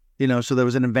gospel, so there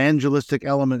was an evangelistic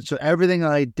element. So everything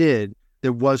I did,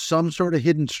 there was some sort of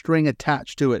hidden string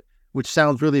attached to it, which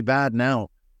sounds really bad now,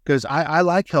 because I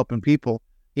like helping people,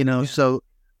 so,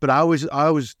 but I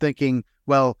was thinking,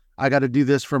 well, I got to do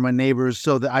this for my neighbors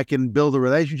so that I can build a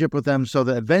relationship with them, so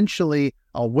that eventually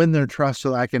I'll win their trust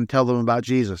so that I can tell them about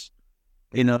Jesus,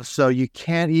 so you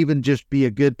can't even just be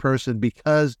a good person,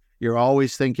 because you're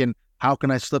always thinking, how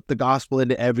can I slip the gospel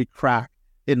into every crack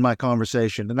in my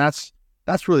conversation? And that's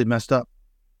really messed up.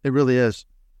 It really is.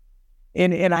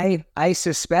 And I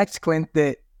suspect, Clint,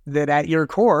 that at your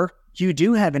core, you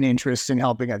do have an interest in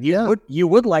helping them. You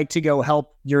would like to go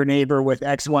help your neighbor with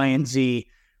X, Y, and Z,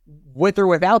 with or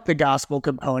without the gospel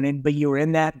component, but you were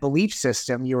in that belief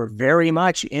system. You were very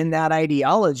much in that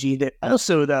ideology that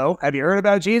also, though, have you heard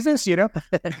about Jesus?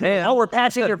 Oh, we're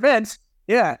patching your fence.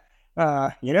 Yeah.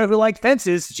 You know who liked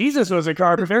fences? Jesus was a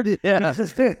carpenter. Yeah.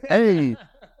 Hey,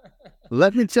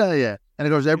 let me tell you. And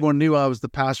of course, everyone knew I was the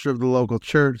pastor of the local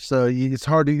church, so it's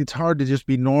hard to just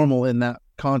be normal in that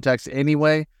context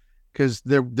anyway, because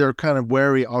they're kind of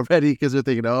wary already because they're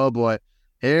thinking, oh boy,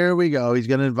 here we go. He's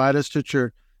going to invite us to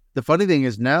church. The funny thing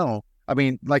is now, I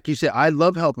mean, like you said, I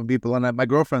love helping people, and my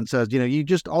girlfriend says, you know, you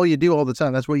just all you do all the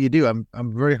time. That's what you do. I'm a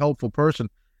very helpful person,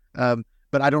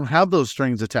 but I don't have those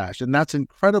strings attached, and that's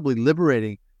incredibly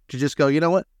liberating to just go, you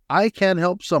know what, I can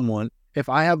help someone if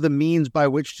I have the means by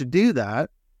which to do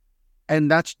that. And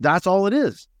that's all it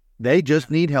is. They just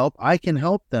need help. I can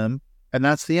help them, and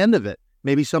that's the end of it.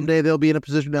 Maybe someday they'll be in a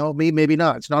position to help me. Maybe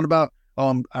not. It's not about,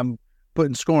 oh, I'm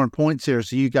scoring points here,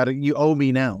 so you owe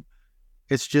me now.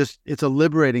 It's a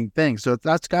liberating thing. So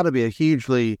that's got to be a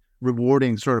hugely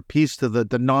rewarding sort of piece to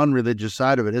the non-religious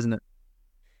side of it, isn't it?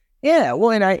 Yeah.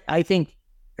 Well, and I think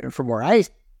from where I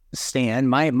stand,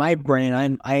 my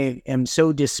brain, I am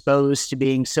so disposed to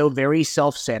being so very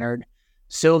self-centered,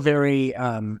 so very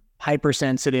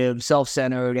hypersensitive,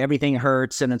 self-centered, everything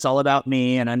hurts and it's all about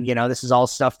me. And I'm, this is all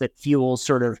stuff that fuels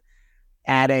sort of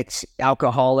addict,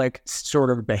 alcoholic sort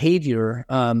of behavior.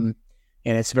 And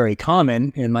it's very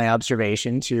common in my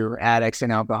observation to addicts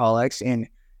and alcoholics. And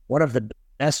one of the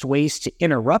best ways to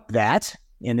interrupt that,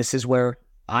 and this is where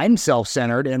I'm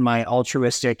self-centered in my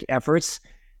altruistic efforts,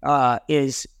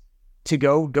 is to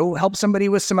go help somebody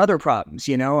with some other problems,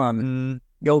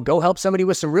 Go help somebody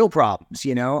with some real problems,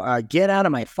 get out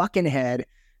of my fucking head,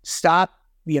 stop,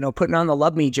 putting on the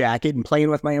love me jacket and playing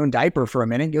with my own diaper for a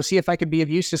minute. You'll see if I could be of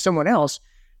use to someone else.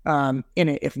 And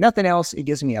if nothing else, it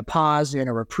gives me a pause and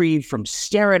a reprieve from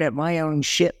staring at my own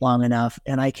shit long enough.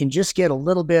 And I can just get a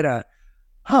little bit of,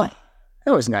 that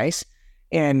was nice.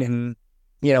 And,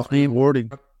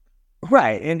 rewarding.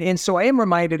 Right. And so I am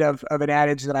reminded of an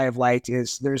adage that I have liked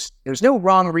is there's no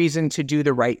wrong reason to do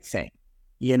the right thing,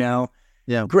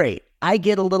 Yeah. Great. I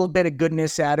get a little bit of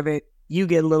goodness out of it. You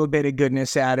get a little bit of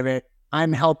goodness out of it.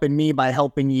 I'm helping me by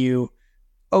helping you.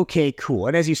 Okay, cool.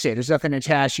 And as you say, there's nothing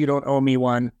attached. You don't owe me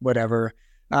one, whatever.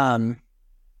 I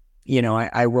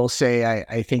will say,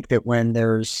 I think that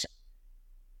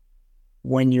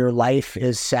when your life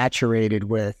is saturated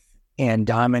with and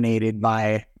dominated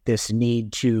by this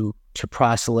need to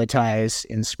proselytize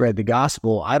and spread the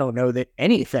gospel, I don't know that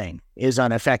anything is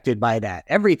unaffected by that.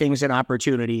 Everything's an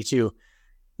opportunity to,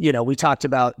 we talked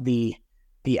about the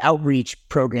outreach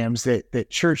programs that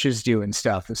churches do and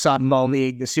stuff, the softball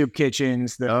league, the soup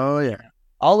kitchens,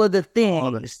 all of the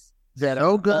things that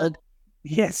are good.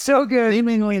 Yeah, so good.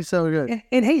 Seemingly so good.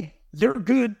 And hey, they're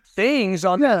good things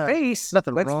on their face.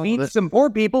 Nothing Let's wrong feed with it. some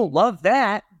poor people. Love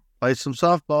that. Play some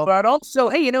softball. But also,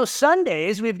 hey,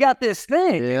 Sundays we've got this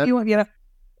thing. Yeah.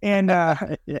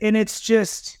 And it's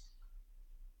just,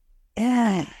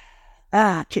 can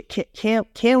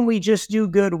we just do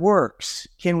good works?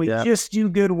 Can we just do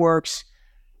good works?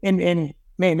 And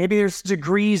man, maybe there's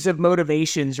degrees of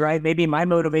motivations, right? Maybe my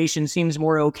motivation seems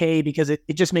more okay because it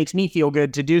just makes me feel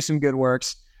good to do some good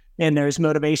works. And there's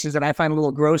motivations that I find a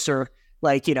little grosser,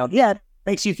 like, it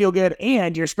makes you feel good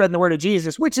and you're spreading the word of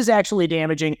Jesus, which is actually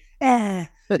damaging.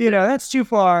 That's too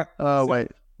far. Oh, wait.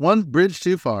 One bridge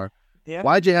too far. Yeah.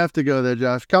 Why'd you have to go there,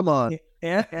 Josh? Come on.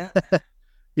 Yeah.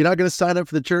 You're not going to sign up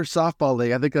for the church softball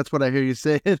league. I think that's what I hear you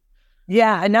saying.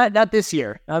 Yeah, and not this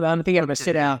year. I'm thinking I'm going to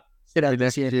sit out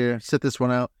Next year. Sit this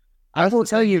one out. I will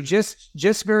tell you,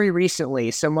 just very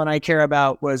recently, someone I care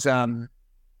about was,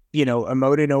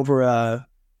 emoting over a,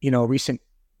 recent,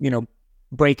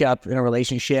 breakup in a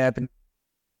relationship, and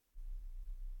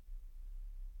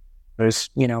was,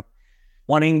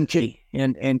 wanting to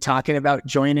and talking about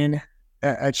joining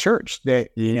a church that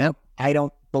I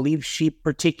don't believe she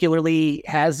particularly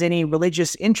has any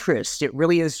religious interest. It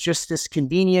really is just this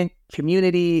convenient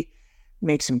community,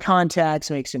 make some contacts,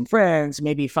 make some friends,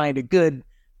 maybe find a good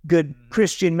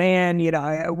Christian man,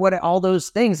 all those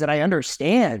things that I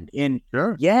understand. And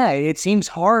sure. It seems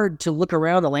hard to look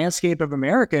around the landscape of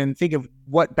America and think of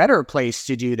what better place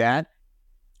to do that,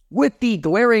 with the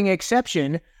glaring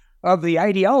exception of the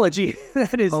ideology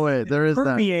that is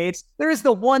permeates. There is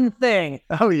the one thing.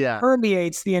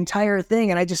 Permeates the entire thing.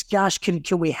 And I just, gosh, can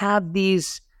we have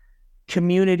these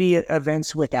community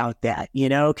events without that?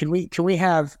 Can we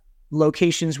have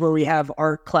locations where we have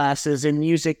art classes and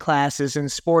music classes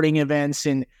and sporting events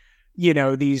and,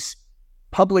 these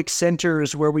public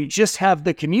centers where we just have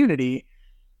the community,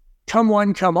 come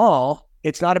one, come all.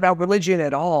 It's not about religion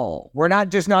at all. We're not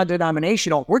just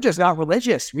non-denominational. We're just not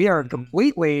religious. We are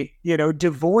completely,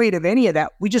 devoid of any of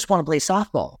that. We just want to play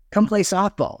softball. Come play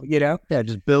softball, Yeah,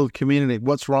 just build community.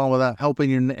 What's wrong with that? Helping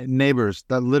your neighbors.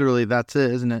 That's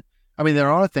it, isn't it? I mean,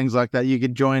 there are things like that. You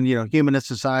could join, humanist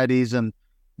societies, and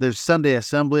there's Sunday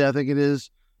Assembly, I think it is,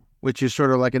 which is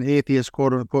sort of like an atheist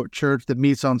quote unquote church that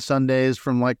meets on Sundays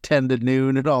from like 10 to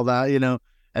noon and all that,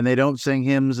 and they don't sing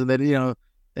hymns, and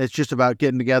it's just about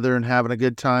getting together and having a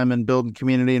good time and building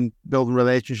community and building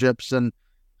relationships and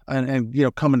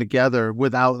coming together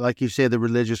without, like you say, the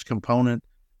religious component.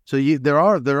 So there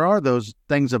are those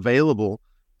things available.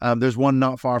 There's one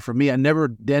not far from me. I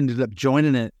never ended up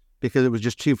joining it because it was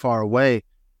just too far away.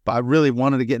 But I really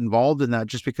wanted to get involved in that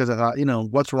just because I thought,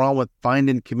 what's wrong with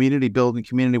finding community, building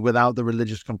community without the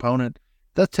religious component?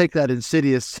 Let's take that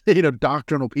insidious,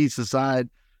 doctrinal piece aside.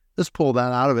 Let's pull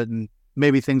that out of it, and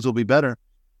maybe things will be better.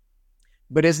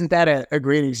 But isn't that a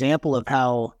great example of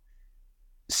how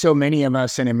so many of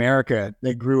us in America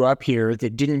that grew up here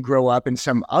that didn't grow up in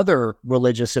some other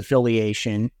religious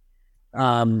affiliation,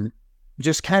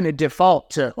 just kind of default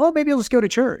to, well, maybe I'll just go to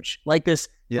church like this,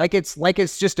 like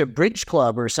it's just a bridge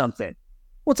club or something.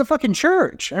 Well, it's a fucking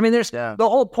church. I mean, the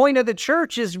whole point of the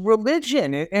church is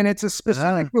religion, and it's a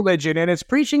specific religion, and it's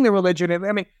preaching the religion.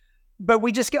 I mean, but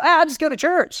we just go, I'll just go to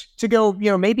church to go,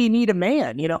 maybe meet a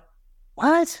man,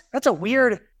 What? That's a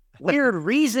weird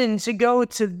reason to go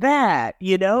to that,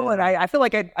 And I feel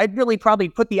like I'd really probably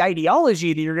put the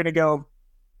ideology that you're going to go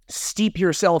steep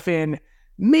yourself in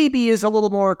maybe is a little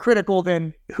more critical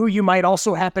than who you might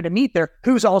also happen to meet there,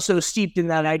 who's also steeped in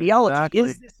that ideology. Exactly.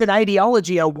 Is this an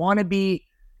ideology I want to be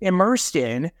immersed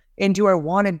in? And do I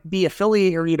want to be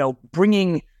affiliated or,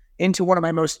 bringing into one of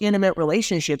my most intimate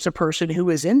relationships a person who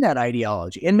is in that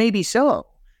ideology? And maybe so.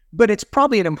 But it's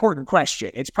probably an important question.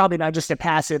 It's probably not just a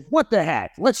passive, what the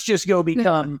heck? Let's just go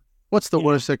become... What's the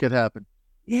worst that could happen?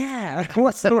 Yeah.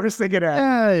 What's the worst that could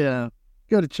happen? Yeah.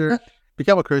 Go to church.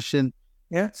 Become a Christian.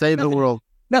 Yeah. Save the world.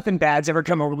 Nothing bad's ever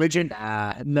come a religion.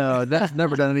 No, that's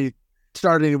never done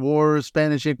started any wars,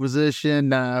 Spanish Inquisition.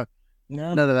 No,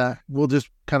 none of that. We'll just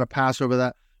kind of pass over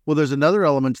that. Well, there's another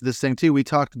element to this thing too. We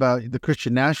talked about the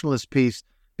Christian nationalist piece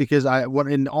because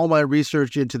in all my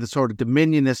research into the sort of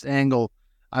dominionist angle,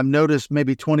 I've noticed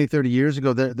maybe 20, 30 years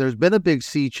ago, there's been a big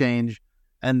sea change.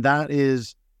 And that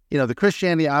is, the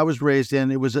Christianity I was raised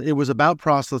in, it was about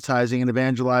proselytizing and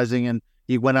evangelizing, and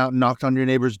you went out and knocked on your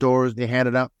neighbor's doors, and you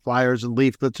handed out flyers and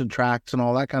leaflets and tracts and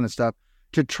all that kind of stuff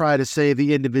to try to save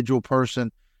the individual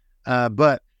person.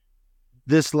 But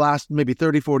this last maybe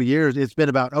 30, 40 years, it's been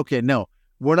about, okay, no,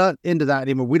 we're not into that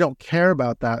anymore. We don't care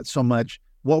about that so much.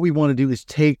 What we want to do is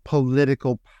take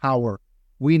political power.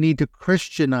 We need to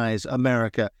Christianize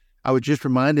America. I was just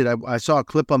reminded, I saw a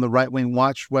clip on the Right Wing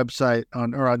Watch website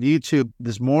on YouTube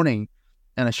this morning,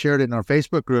 and I shared it in our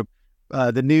Facebook group.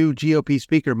 The new GOP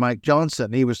speaker, Mike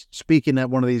Johnson, he was speaking at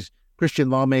one of these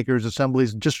Christian lawmakers'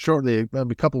 assemblies just shortly, a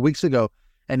couple of weeks ago,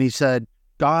 and he said,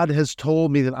 God has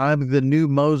told me that I'm the new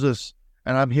Moses,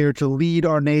 and I'm here to lead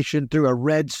our nation through a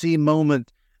Red Sea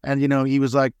moment. And, he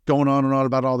was like going on and on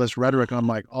about all this rhetoric. I'm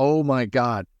like, oh my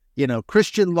God.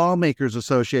 Christian Lawmakers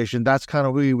Association, that's kind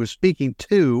of who he was speaking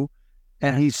to.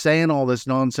 And he's saying all this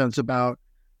nonsense about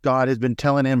God has been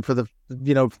telling him for the,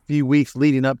 few weeks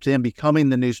leading up to him becoming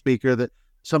the new speaker that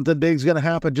something big's going to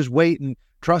happen. Just wait and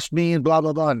trust me and blah,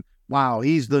 blah, blah. And wow,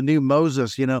 he's the new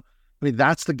Moses, I mean,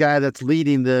 that's the guy that's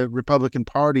leading the Republican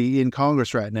Party in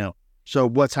Congress right now. So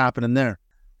what's happening there?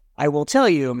 I will tell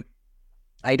you,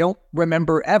 I don't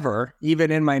remember ever, even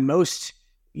in my most,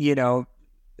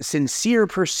 sincere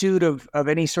pursuit of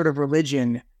any sort of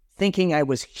religion, thinking I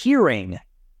was hearing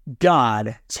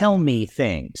God tell me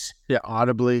things. Yeah,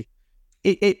 audibly.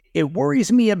 It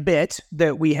worries me a bit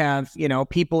that we have,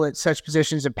 people at such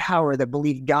positions of power that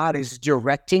believe God is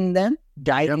directing them,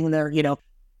 guiding their,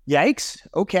 yikes.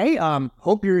 Okay.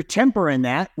 Hope you're tempering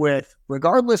that with,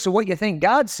 regardless of what you think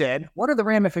God said, what are the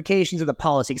ramifications of the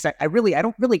policy? Because I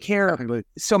don't really care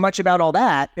so much about all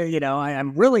that.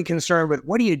 I'm really concerned with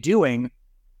what are you doing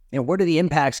and what are the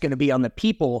impacts going to be on the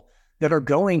people that are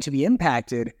going to be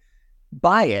impacted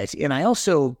by it. And I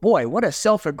also, boy, what a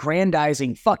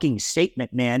self-aggrandizing fucking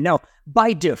statement, man. No,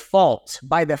 by default,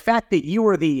 by the fact that you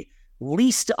are the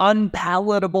least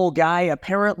unpalatable guy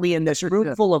apparently in this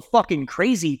room full of fucking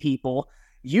crazy people,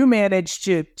 you managed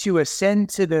to ascend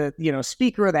to the,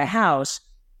 Speaker of the House.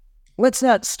 Let's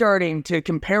not starting to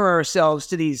compare ourselves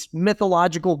to these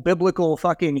mythological, biblical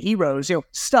fucking heroes.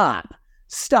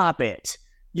 Stop it.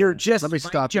 You're just Let me Mike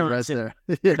stop Johnson. you right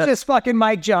there. You're just fucking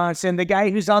Mike Johnson, the guy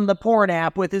who's on the porn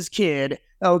app with his kid.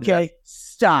 Okay,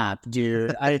 stop,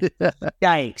 dude.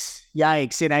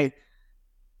 Yikes.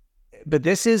 But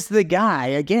this is the guy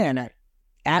again.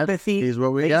 Apathy. He's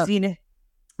what we got.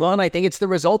 Well, and I think it's the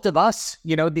result of us,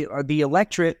 the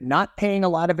electorate not paying a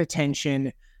lot of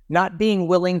attention, not being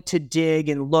willing to dig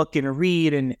and look and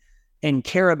read and and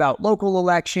care about local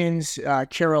elections,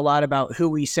 care a lot about who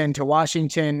we send to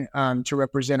Washington to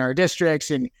represent our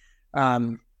districts, and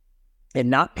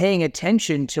not paying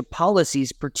attention to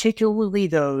policies, particularly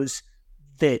those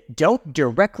that don't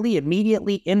directly,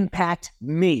 immediately impact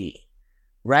me,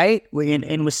 right?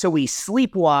 So we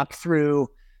sleepwalk through,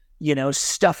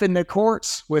 stuff in the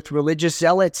courts with religious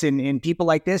zealots and people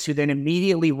like this who then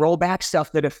immediately roll back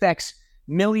stuff that affects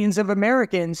millions of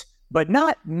Americans, but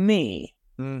not me.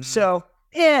 Mm-hmm. So,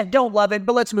 don't love it,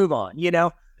 but let's move on,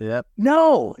 Yep.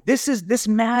 No, this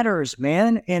matters,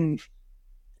 man. And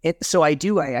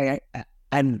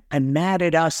I'm mad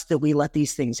at us that we let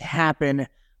these things happen.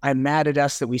 I'm mad at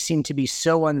us that we seem to be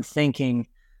so unthinking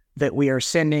that we are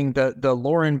sending the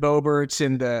Lauren Boeberts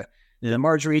and the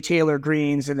Marjorie Taylor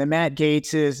Greens and the Matt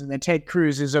Gaetzes and the Ted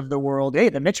Cruzes of the world. Hey,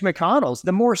 the Mitch McConnells,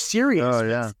 the more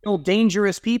serious, still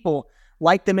dangerous people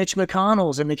like the Mitch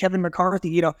McConnells and the Kevin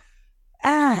McCarthy,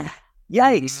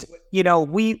 yikes.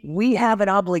 We have an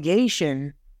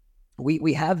obligation.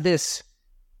 We have this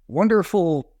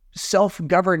wonderful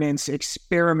self-governance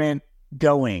experiment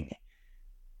going.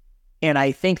 And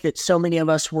I think that so many of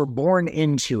us were born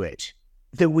into it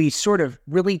that we sort of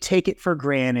really take it for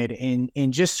granted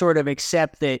and just sort of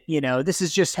accept that, this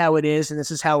is just how it is and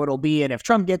this is how it'll be. And if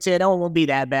Trump gets in, it won't be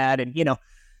that bad. And,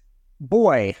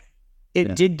 boy,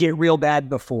 it did get real bad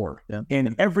before. Yeah.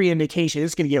 And every indication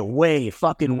it's going to get way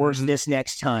fucking worse this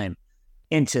next time.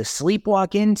 And to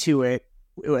sleepwalk into it,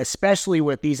 especially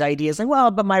with these ideas like,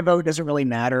 well, but my vote doesn't really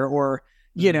matter. Or,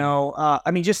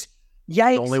 just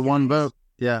yikes. Only one vote.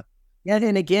 Yeah. Yeah.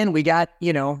 And again, we got,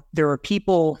 there are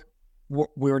people,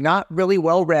 we're not really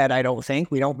well read, I don't think.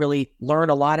 We don't really learn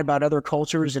a lot about other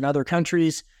cultures and other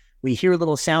countries. We hear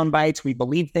little sound bites. We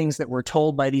believe things that we're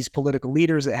told by these political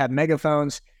leaders that have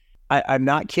megaphones. I'm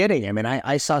not kidding. I mean,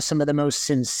 I saw some of the most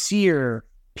sincere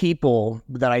people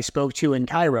that I spoke to in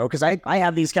Cairo, because I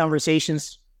have these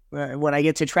conversations when I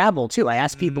get to travel too. I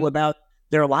ask people about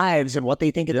their lives and what they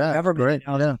think of the government.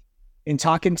 Great. And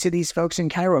talking to these folks in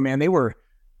Cairo, man, they were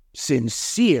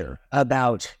sincere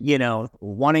about,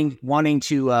 wanting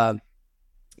to,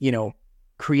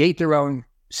 create their own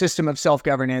system of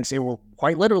self-governance. They were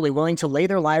quite literally willing to lay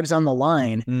their lives on the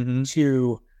line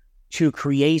to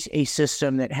create a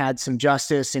system that had some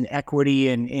justice and equity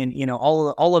and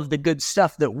all of the good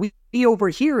stuff that we over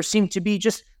here seem to be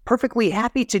just perfectly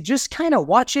happy to just kind of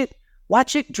watch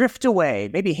it drift away,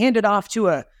 maybe hand it off to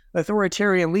a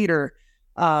authoritarian leader.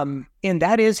 And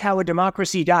that is how a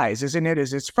democracy dies, isn't it?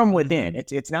 It's from within.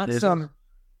 It's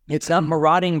not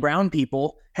marauding brown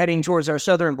people heading towards our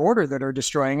southern border that are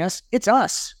destroying us. It's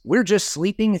us. We're just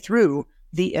sleeping through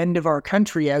the end of our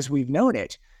country as we've known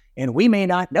it. And we may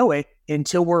not know it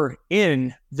until we're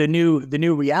in the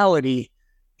new reality.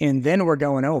 And then we're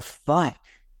going, oh, fuck,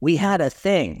 we had a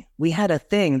thing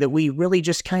that we really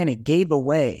just kind of gave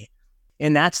away.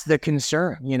 And that's the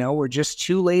concern. We're just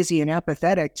too lazy and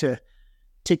apathetic to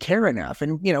care enough.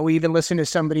 And, we even listen to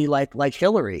somebody like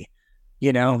Hillary,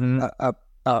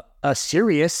 a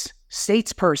serious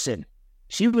statesperson.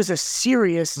 She was a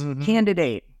serious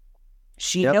candidate.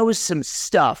 She knows some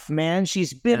stuff, man.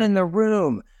 She's been in the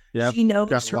room. Yeah, she knows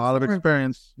got a lot of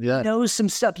experience. Yeah, knows some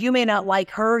stuff. You may not like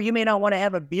her. You may not want to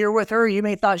have a beer with her. You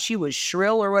may thought she was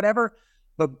shrill or whatever.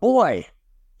 But boy,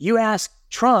 you ask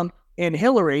Trump and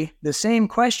Hillary the same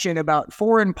question about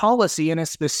foreign policy in a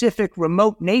specific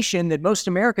remote nation that most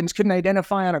Americans couldn't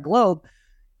identify on a globe,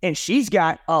 and she's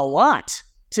got a lot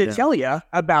to tell you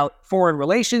about foreign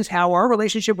relations, how our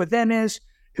relationship with them is,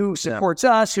 who supports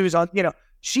us, who's on.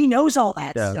 She knows all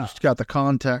that stuff. She's got the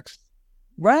context.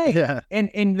 Right. Yeah.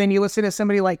 And then you listen to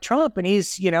somebody like Trump and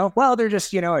he's, they're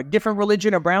just, a different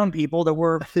religion of brown people that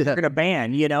we're going to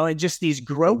ban, and just these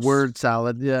gross word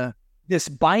salad. Yeah. This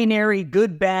binary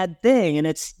good, bad thing. And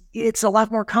it's a lot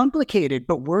more complicated,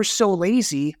 but we're so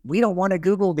lazy. We don't want to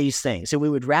Google these things. And we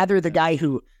would rather the guy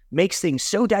who makes things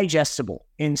so digestible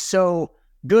and so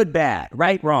good, bad,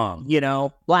 right, wrong,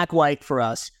 black, white for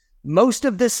us. Most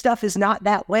of this stuff is not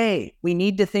that way. We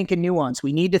need to think in nuance.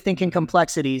 We need to think in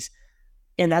complexities.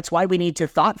 And that's why we need to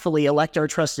thoughtfully elect our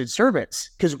trusted servants,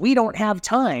 because we don't have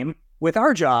time with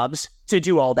our jobs to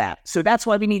do all that. So that's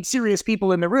why we need serious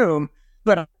people in the room.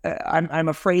 But I'm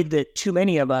afraid that too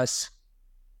many of us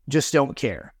just don't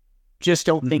care, just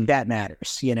don't think that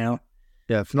matters, Yeah,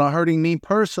 it's not hurting me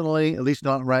personally, at least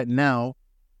not right now.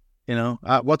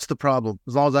 What's the problem?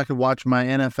 As long as I can watch my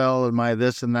NFL and my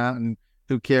this and that, and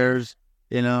who cares?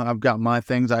 I've got my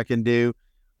things I can do.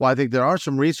 Well, I think there are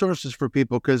some resources for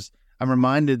people, because I'm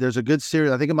reminded there's a good series.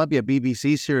 I think it might be a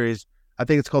BBC series. I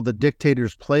think it's called The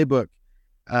Dictator's Playbook.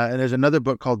 And there's another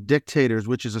book called Dictators,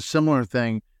 which is a similar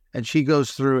thing. and she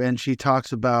goes through and she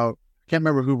talks about, I can't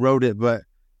remember who wrote it, but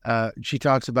she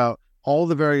talks about all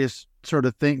the various sort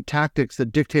of tactics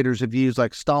that dictators have used,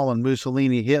 like Stalin,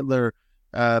 Mussolini, Hitler,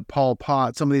 Pol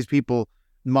Pot, some of these people,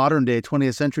 modern day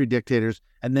 20th century dictators.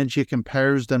 And then she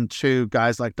compares them to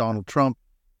guys like Donald Trump,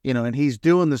 and he's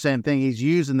doing the same thing. He's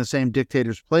using the same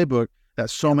dictator's playbook that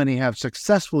so many have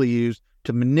successfully used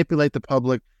to manipulate the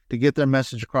public, to get their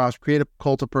message across, create a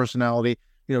cult of personality,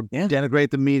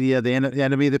 denigrate the media, the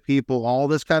enemy of the people, all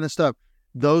this kind of stuff.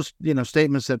 Those,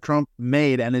 statements that Trump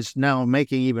made and is now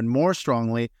making even more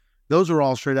strongly, those are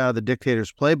all straight out of the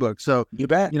dictator's playbook. So, you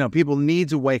bet. People need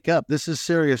to wake up. This is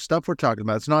serious stuff we're talking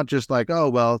about. It's not just like, oh,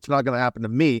 well, it's not going to happen to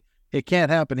me. It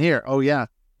can't happen here. Oh, yeah,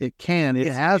 it can. It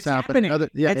has happened.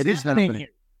 It is happening.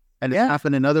 And it's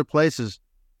happened in other places.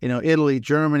 Italy,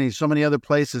 Germany, so many other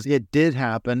places. It did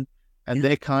happen. And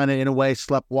they kind of, in a way,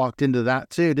 walked into that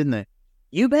too, didn't they?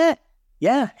 You bet.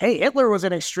 Yeah. Hey, Hitler was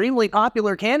an extremely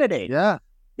popular candidate. Yeah.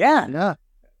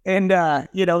 And,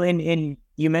 and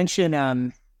you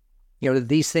mentioned,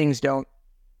 these things don't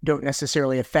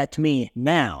necessarily affect me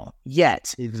now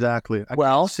yet. Exactly. I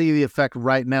can see the effect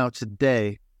right now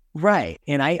today. Right.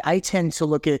 And I tend to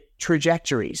look at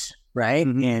trajectories, right?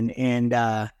 Mm-hmm.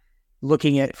 And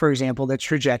looking at, for example, the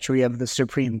trajectory of the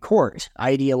Supreme Court.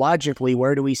 Ideologically,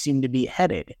 where do we seem to be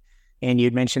headed? And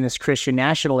you'd mentioned this Christian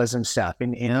nationalism stuff.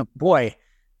 And boy,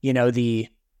 the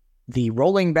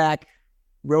rolling back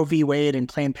Roe v. Wade and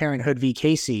Planned Parenthood v.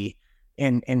 Casey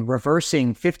and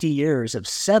reversing 50 years of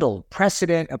settled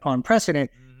precedent upon precedent.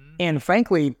 Mm-hmm. And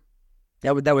frankly,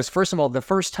 that was, first of all, the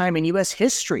first time in U.S.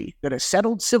 history that a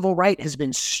settled civil right has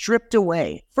been stripped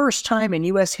away. First time in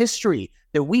U.S. history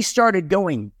that we started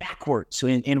going backwards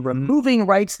in removing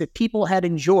rights that people had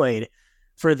enjoyed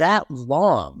for that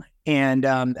long, and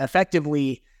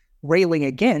effectively railing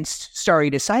against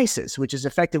stare decisis, which is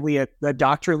effectively a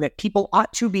doctrine that people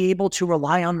ought to be able to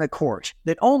rely on the court,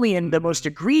 that only in the most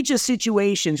egregious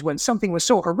situations when something was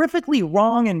so horrifically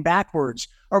wrong and backwards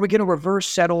are we going to reverse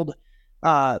settled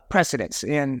precedents.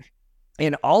 And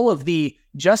all of the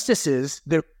justices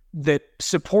that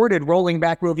supported rolling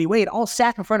back Roe v. Wade all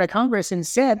sat in front of Congress and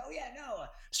said, oh yeah, no,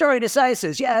 stare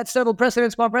decisis, yeah, it's settled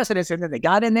precedents upon precedents. And then they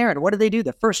got in there, and what did they do?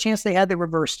 The first chance they had, they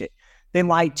reversed it. They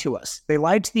lied to us. They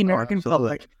lied to the American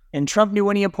public, and Trump knew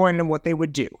when he appointed them what they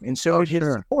would do, and so did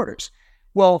his supporters.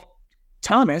 Well,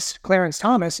 Clarence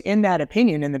Thomas, in that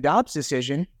opinion, in the Dobbs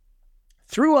decision,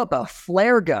 threw up a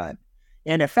flare gun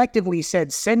and effectively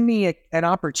said, send me an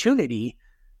opportunity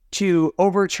to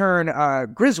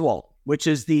overturn Griswold, which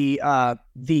is the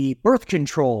birth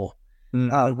control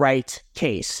right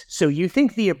case. So you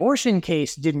think the abortion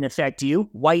case didn't affect you,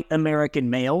 white American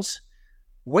males?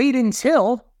 Wait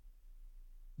until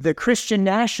the Christian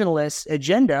nationalist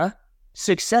agenda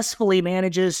successfully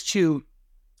manages to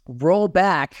roll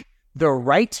back the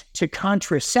right to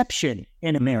contraception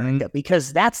in America,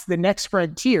 because that's the next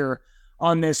frontier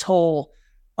on this whole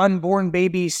unborn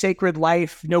baby, sacred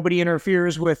life, nobody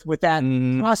interferes with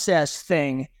that process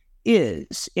thing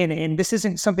is. And this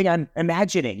isn't something I'm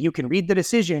imagining. You can read the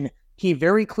decision. He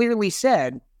very clearly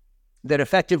said that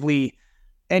effectively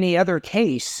any other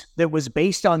case that was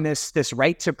based on this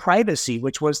right to privacy,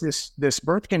 which was this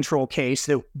birth control case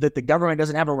that the government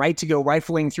doesn't have a right to go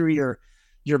rifling through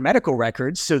your medical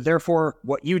records. So therefore,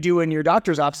 what you do in your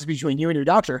doctor's office between you and your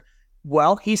doctor.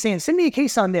 Well, he's saying, send me a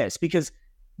case on this, because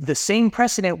the same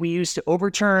precedent we used to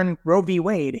overturn Roe v.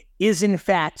 Wade is in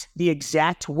fact the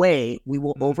exact way we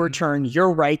will overturn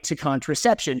your right to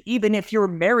contraception. Even if you're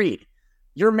married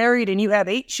and you have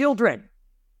 8 children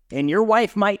and your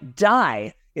wife might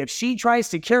die if she tries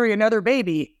to carry another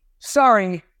baby,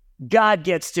 sorry, God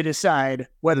gets to decide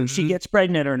whether she gets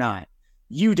pregnant or not.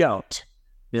 You don't.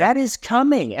 Yeah. That is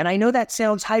coming. And I know that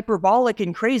sounds hyperbolic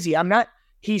and crazy.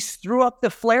 He threw up the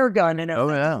flare gun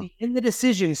and in the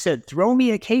decision said, throw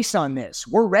me a case on this.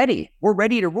 We're ready. We're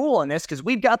ready to rule on this because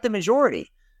we've got the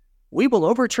majority. We will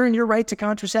overturn your right to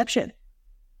contraception.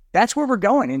 That's where we're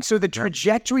going. And so the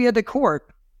trajectory of the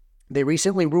court, they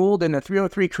recently ruled in the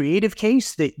 303 creative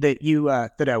case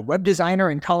that a web designer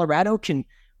in Colorado can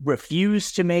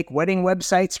refuse to make wedding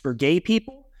websites for gay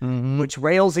people, which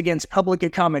rails against public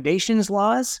accommodations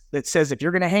laws that says if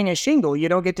you're going to hang a shingle, you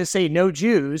don't get to say no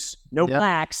Jews, no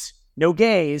blacks, no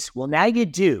gays. Well, now you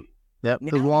do. Yep.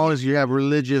 As long as you have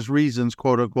religious reasons,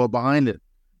 quote unquote, behind it.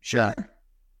 Sure.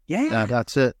 Yeah.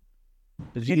 That's it.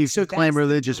 You claim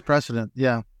religious precedent.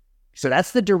 Yeah. So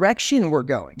that's the direction we're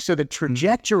going. So the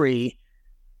trajectory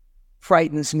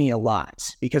frightens me a lot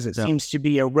because it seems to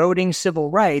be eroding civil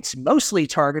rights, mostly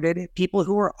targeted at people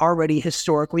who are already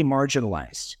historically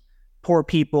marginalized. poor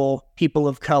people, people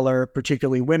of color,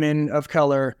 particularly women of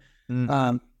color,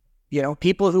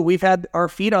 people who we've had our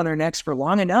feet on their necks for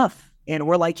long enough. And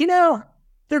we're like,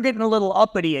 they're getting a little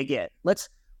uppity again. Let's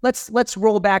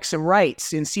roll back some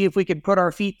rights and see if we can put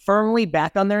our feet firmly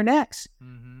back on their necks.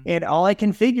 Mm-hmm. And all I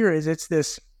can figure is it's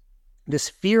this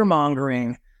fear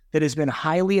mongering that has been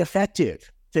highly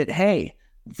effective, that, hey,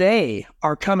 they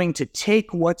are coming to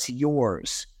take what's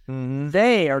yours. Mm-hmm.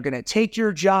 They are going to take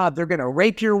your job. They're going to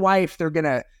rape your wife. They're going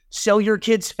to sell your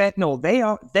kids fentanyl.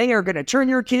 They are going to turn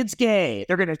your kids gay.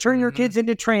 They're going to turn your kids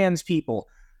into trans people.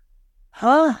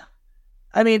 Huh?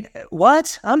 I mean,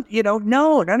 what?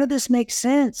 No, none of this makes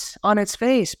sense on its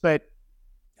face, but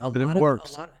it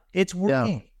works. It's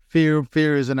working. Yeah.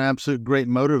 Fear is an absolute great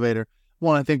motivator.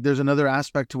 Well, I think there's another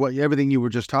aspect to everything you were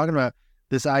just talking about,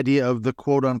 this idea of the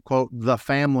quote unquote, the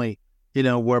family,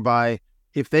 whereby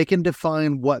if they can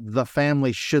define what the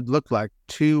family should look like,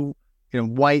 two,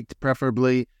 white,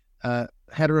 preferably,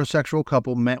 heterosexual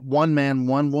couple, one man,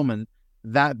 one woman,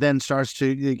 that then starts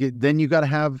to, then you got to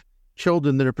have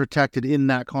children that are protected in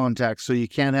that context. So you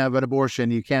can't have an abortion,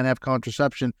 you can't have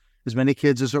contraception, as many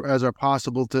kids as are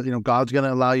possible to, God's going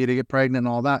to allow you to get pregnant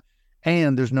and all that.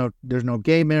 And there's no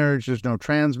gay marriage, there's no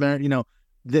trans marriage,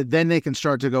 then they can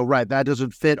start to go, right, that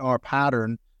doesn't fit our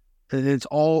pattern. And it's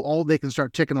all they can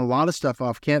start ticking a lot of stuff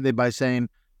off, can't they, by saying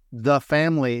the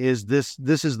family is this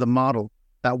is the model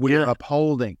that we're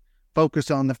upholding.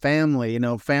 Focus on the family,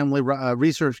 Family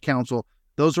Research Council.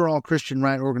 Those are all Christian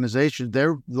right organizations.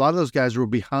 A lot of those guys were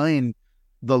behind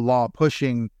the law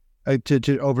pushing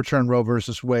to overturn Roe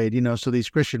versus Wade, so these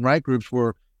Christian right groups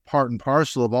were part and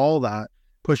parcel of all that,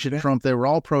 pushing Trump. They were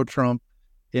all pro-Trump,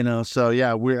 so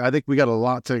yeah, I think we got a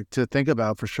lot to think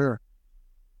about for sure.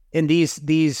 And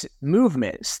these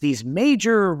movements, these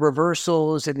major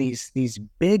reversals and these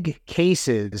big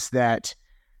cases that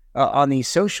on these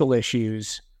social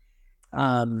issues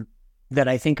that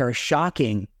I think are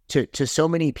shocking to so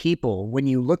many people. When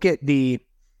you look at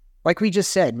like we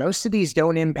just said, most of these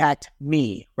don't impact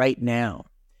me right now.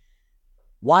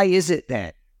 Why is it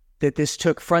then that this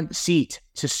took front seat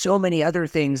to so many other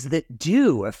things that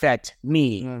do affect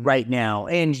me right now,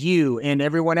 and you and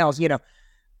everyone else?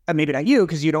 Maybe not you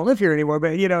because you don't live here anymore,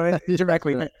 but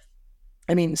directly.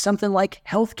 I mean, something like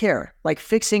healthcare, like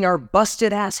fixing our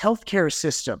busted ass healthcare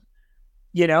system.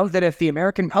 That if the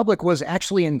American public was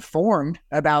actually informed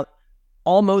about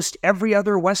almost every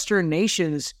other Western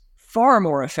nation's far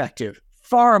more effective,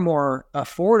 far more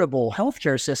affordable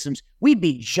healthcare systems, we'd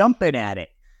be jumping at it.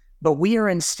 But we are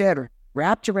instead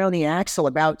wrapped around the axle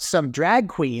about some drag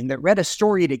queen that read a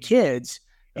story to kids,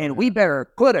 and we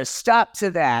better put a stop to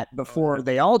that before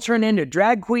they all turn into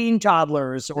drag queen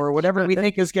toddlers or whatever we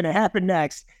think is going to happen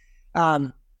next.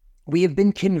 We have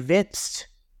been convinced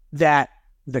that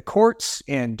the courts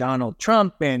and Donald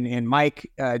Trump and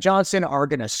Mike Johnson are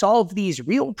going to solve these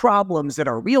real problems that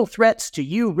are real threats to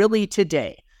you really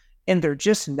today. And they're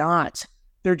just not.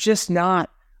 They're just not.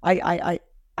 I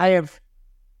have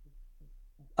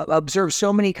observed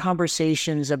so many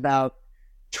conversations about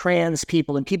trans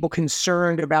people and people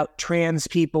concerned about trans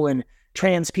people in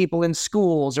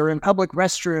schools or in public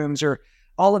restrooms or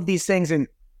all of these things. And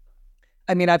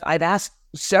I mean, I've asked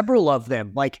several of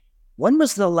them, like, when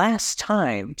was the last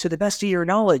time, to the best of your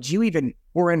knowledge, you even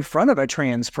were in front of a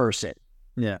trans person?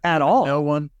 Yeah. At all. No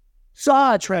one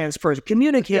saw a trans person,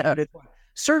 communicated,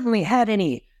 certainly had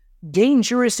any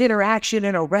dangerous interaction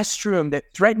in a restroom that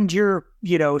threatened your,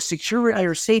 security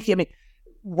or safety. I mean,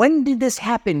 when did this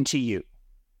happen to you?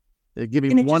 Give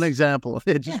me one example.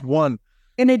 Just one.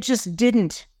 And it just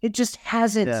didn't. It just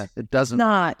hasn't. Yeah, it doesn't.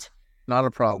 Not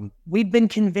a problem. We've been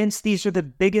convinced these are the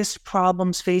biggest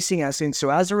problems facing us. And so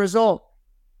as a result,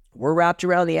 we're wrapped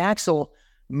around the axle,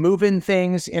 moving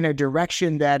things in a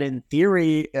direction that in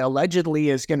theory, allegedly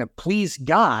is going to please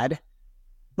God.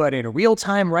 But in real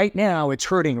time right now, it's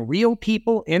hurting real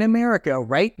people in America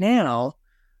right now,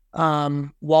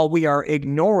 while we are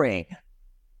ignoring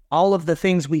all of the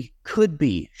things we could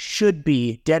be, should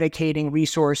be dedicating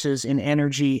resources and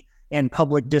energy and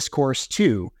public discourse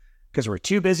to, because we're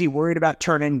too busy worried about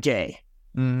turning gay.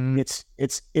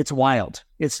 It's wild.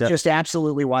 It's just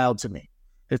absolutely wild to me.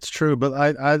 It's true, but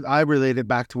I relate it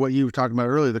back to what you were talking about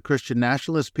earlier, the Christian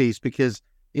nationalist piece, because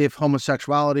if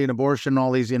homosexuality and abortion and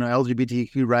all these,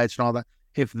 LGBTQ rights and all that,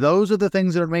 if those are the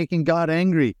things that are making God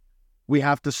angry, we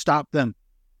have to stop them,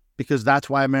 because that's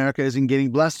why America isn't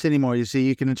getting blessed anymore. You see,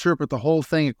 you can interpret the whole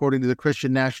thing according to the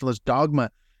Christian nationalist dogma.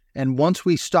 And once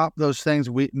we stop those things,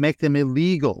 we make them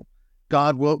illegal,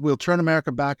 God will turn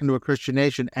America back into a Christian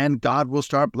nation, and God will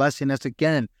start blessing us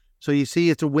again. So you see,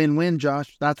 it's a win-win,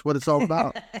 Josh. That's what it's all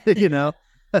about,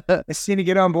 I just need to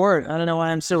get on board. I don't know why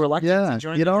I'm so reluctant to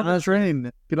join. Get on the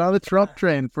train. Get on the Trump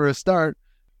train for a start.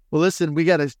 Well, listen, we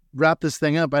got to wrap this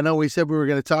thing up. I know we said we were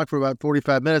going to talk for about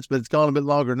 45 minutes, but it's gone a bit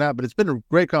longer than that. But it's been a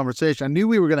great conversation. I knew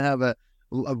we were going to have a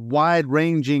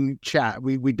wide-ranging chat.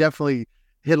 We definitely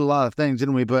hit a lot of things,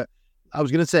 didn't we? But I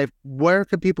was going to say, where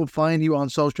can people find you on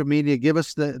social media? Give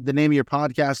us the name of your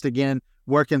podcast again.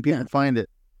 Where can people find it?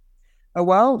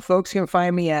 Well, folks can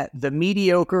find me at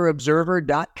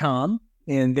themediocreobserver.com.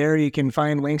 And there you can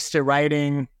find links to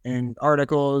writing and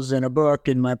articles and a book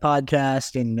and my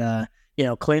podcast. And,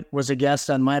 Clint was a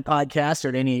guest on my podcast,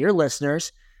 or any of your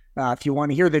listeners. If you want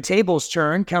to hear the tables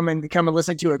turn, come and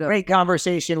listen to a great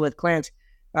conversation with Clint,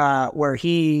 where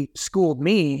he schooled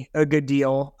me a good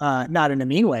deal, not in a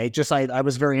mean way. Just I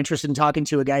was very interested in talking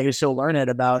to a guy who's so learned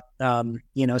about,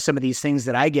 some of these things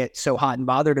that I get so hot and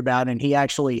bothered about. And he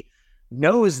actually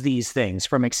knows these things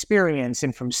from experience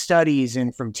and from studies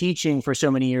and from teaching for so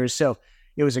many years. So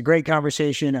it was a great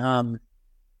conversation.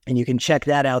 And you can check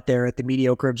that out there at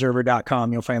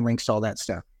themediocreobserver.com. You'll find links to all that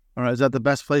stuff. All right. Is that the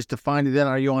best place to find you then?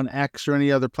 Are you on X or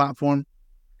any other platform?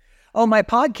 Oh, my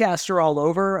podcasts are all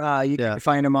over. You can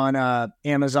find them on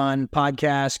Amazon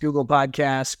Podcasts, Google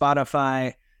Podcasts,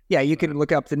 Spotify. Yeah, you can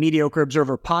look up the Mediocre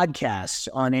Observer podcast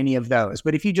on any of those.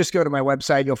 But if you just go to my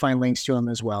website, you'll find links to them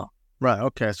as well. Right.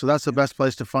 Okay. So that's the best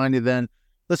place to find you then.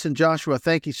 Listen, Joshua,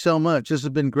 thank you so much. This has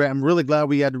been great. I'm really glad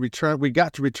we got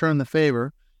to return the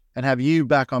favor and have you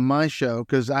back on my show,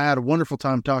 because I had a wonderful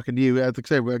time talking to you. As I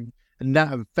say, we're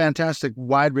a fantastic,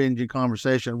 wide-ranging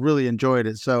conversation. Really enjoyed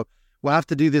it. So we'll have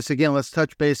to do this again. Let's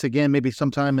touch base again, maybe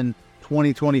sometime in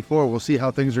 2024. We'll see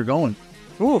how things are going.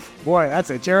 Oof, boy, that's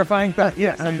a terrifying thought.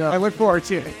 Yes, I look forward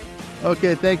to it.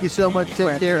 Okay, thank you so much.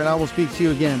 Take care, and I will speak to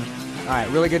you again. All right,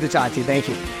 really good to talk to you. Thank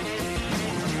you.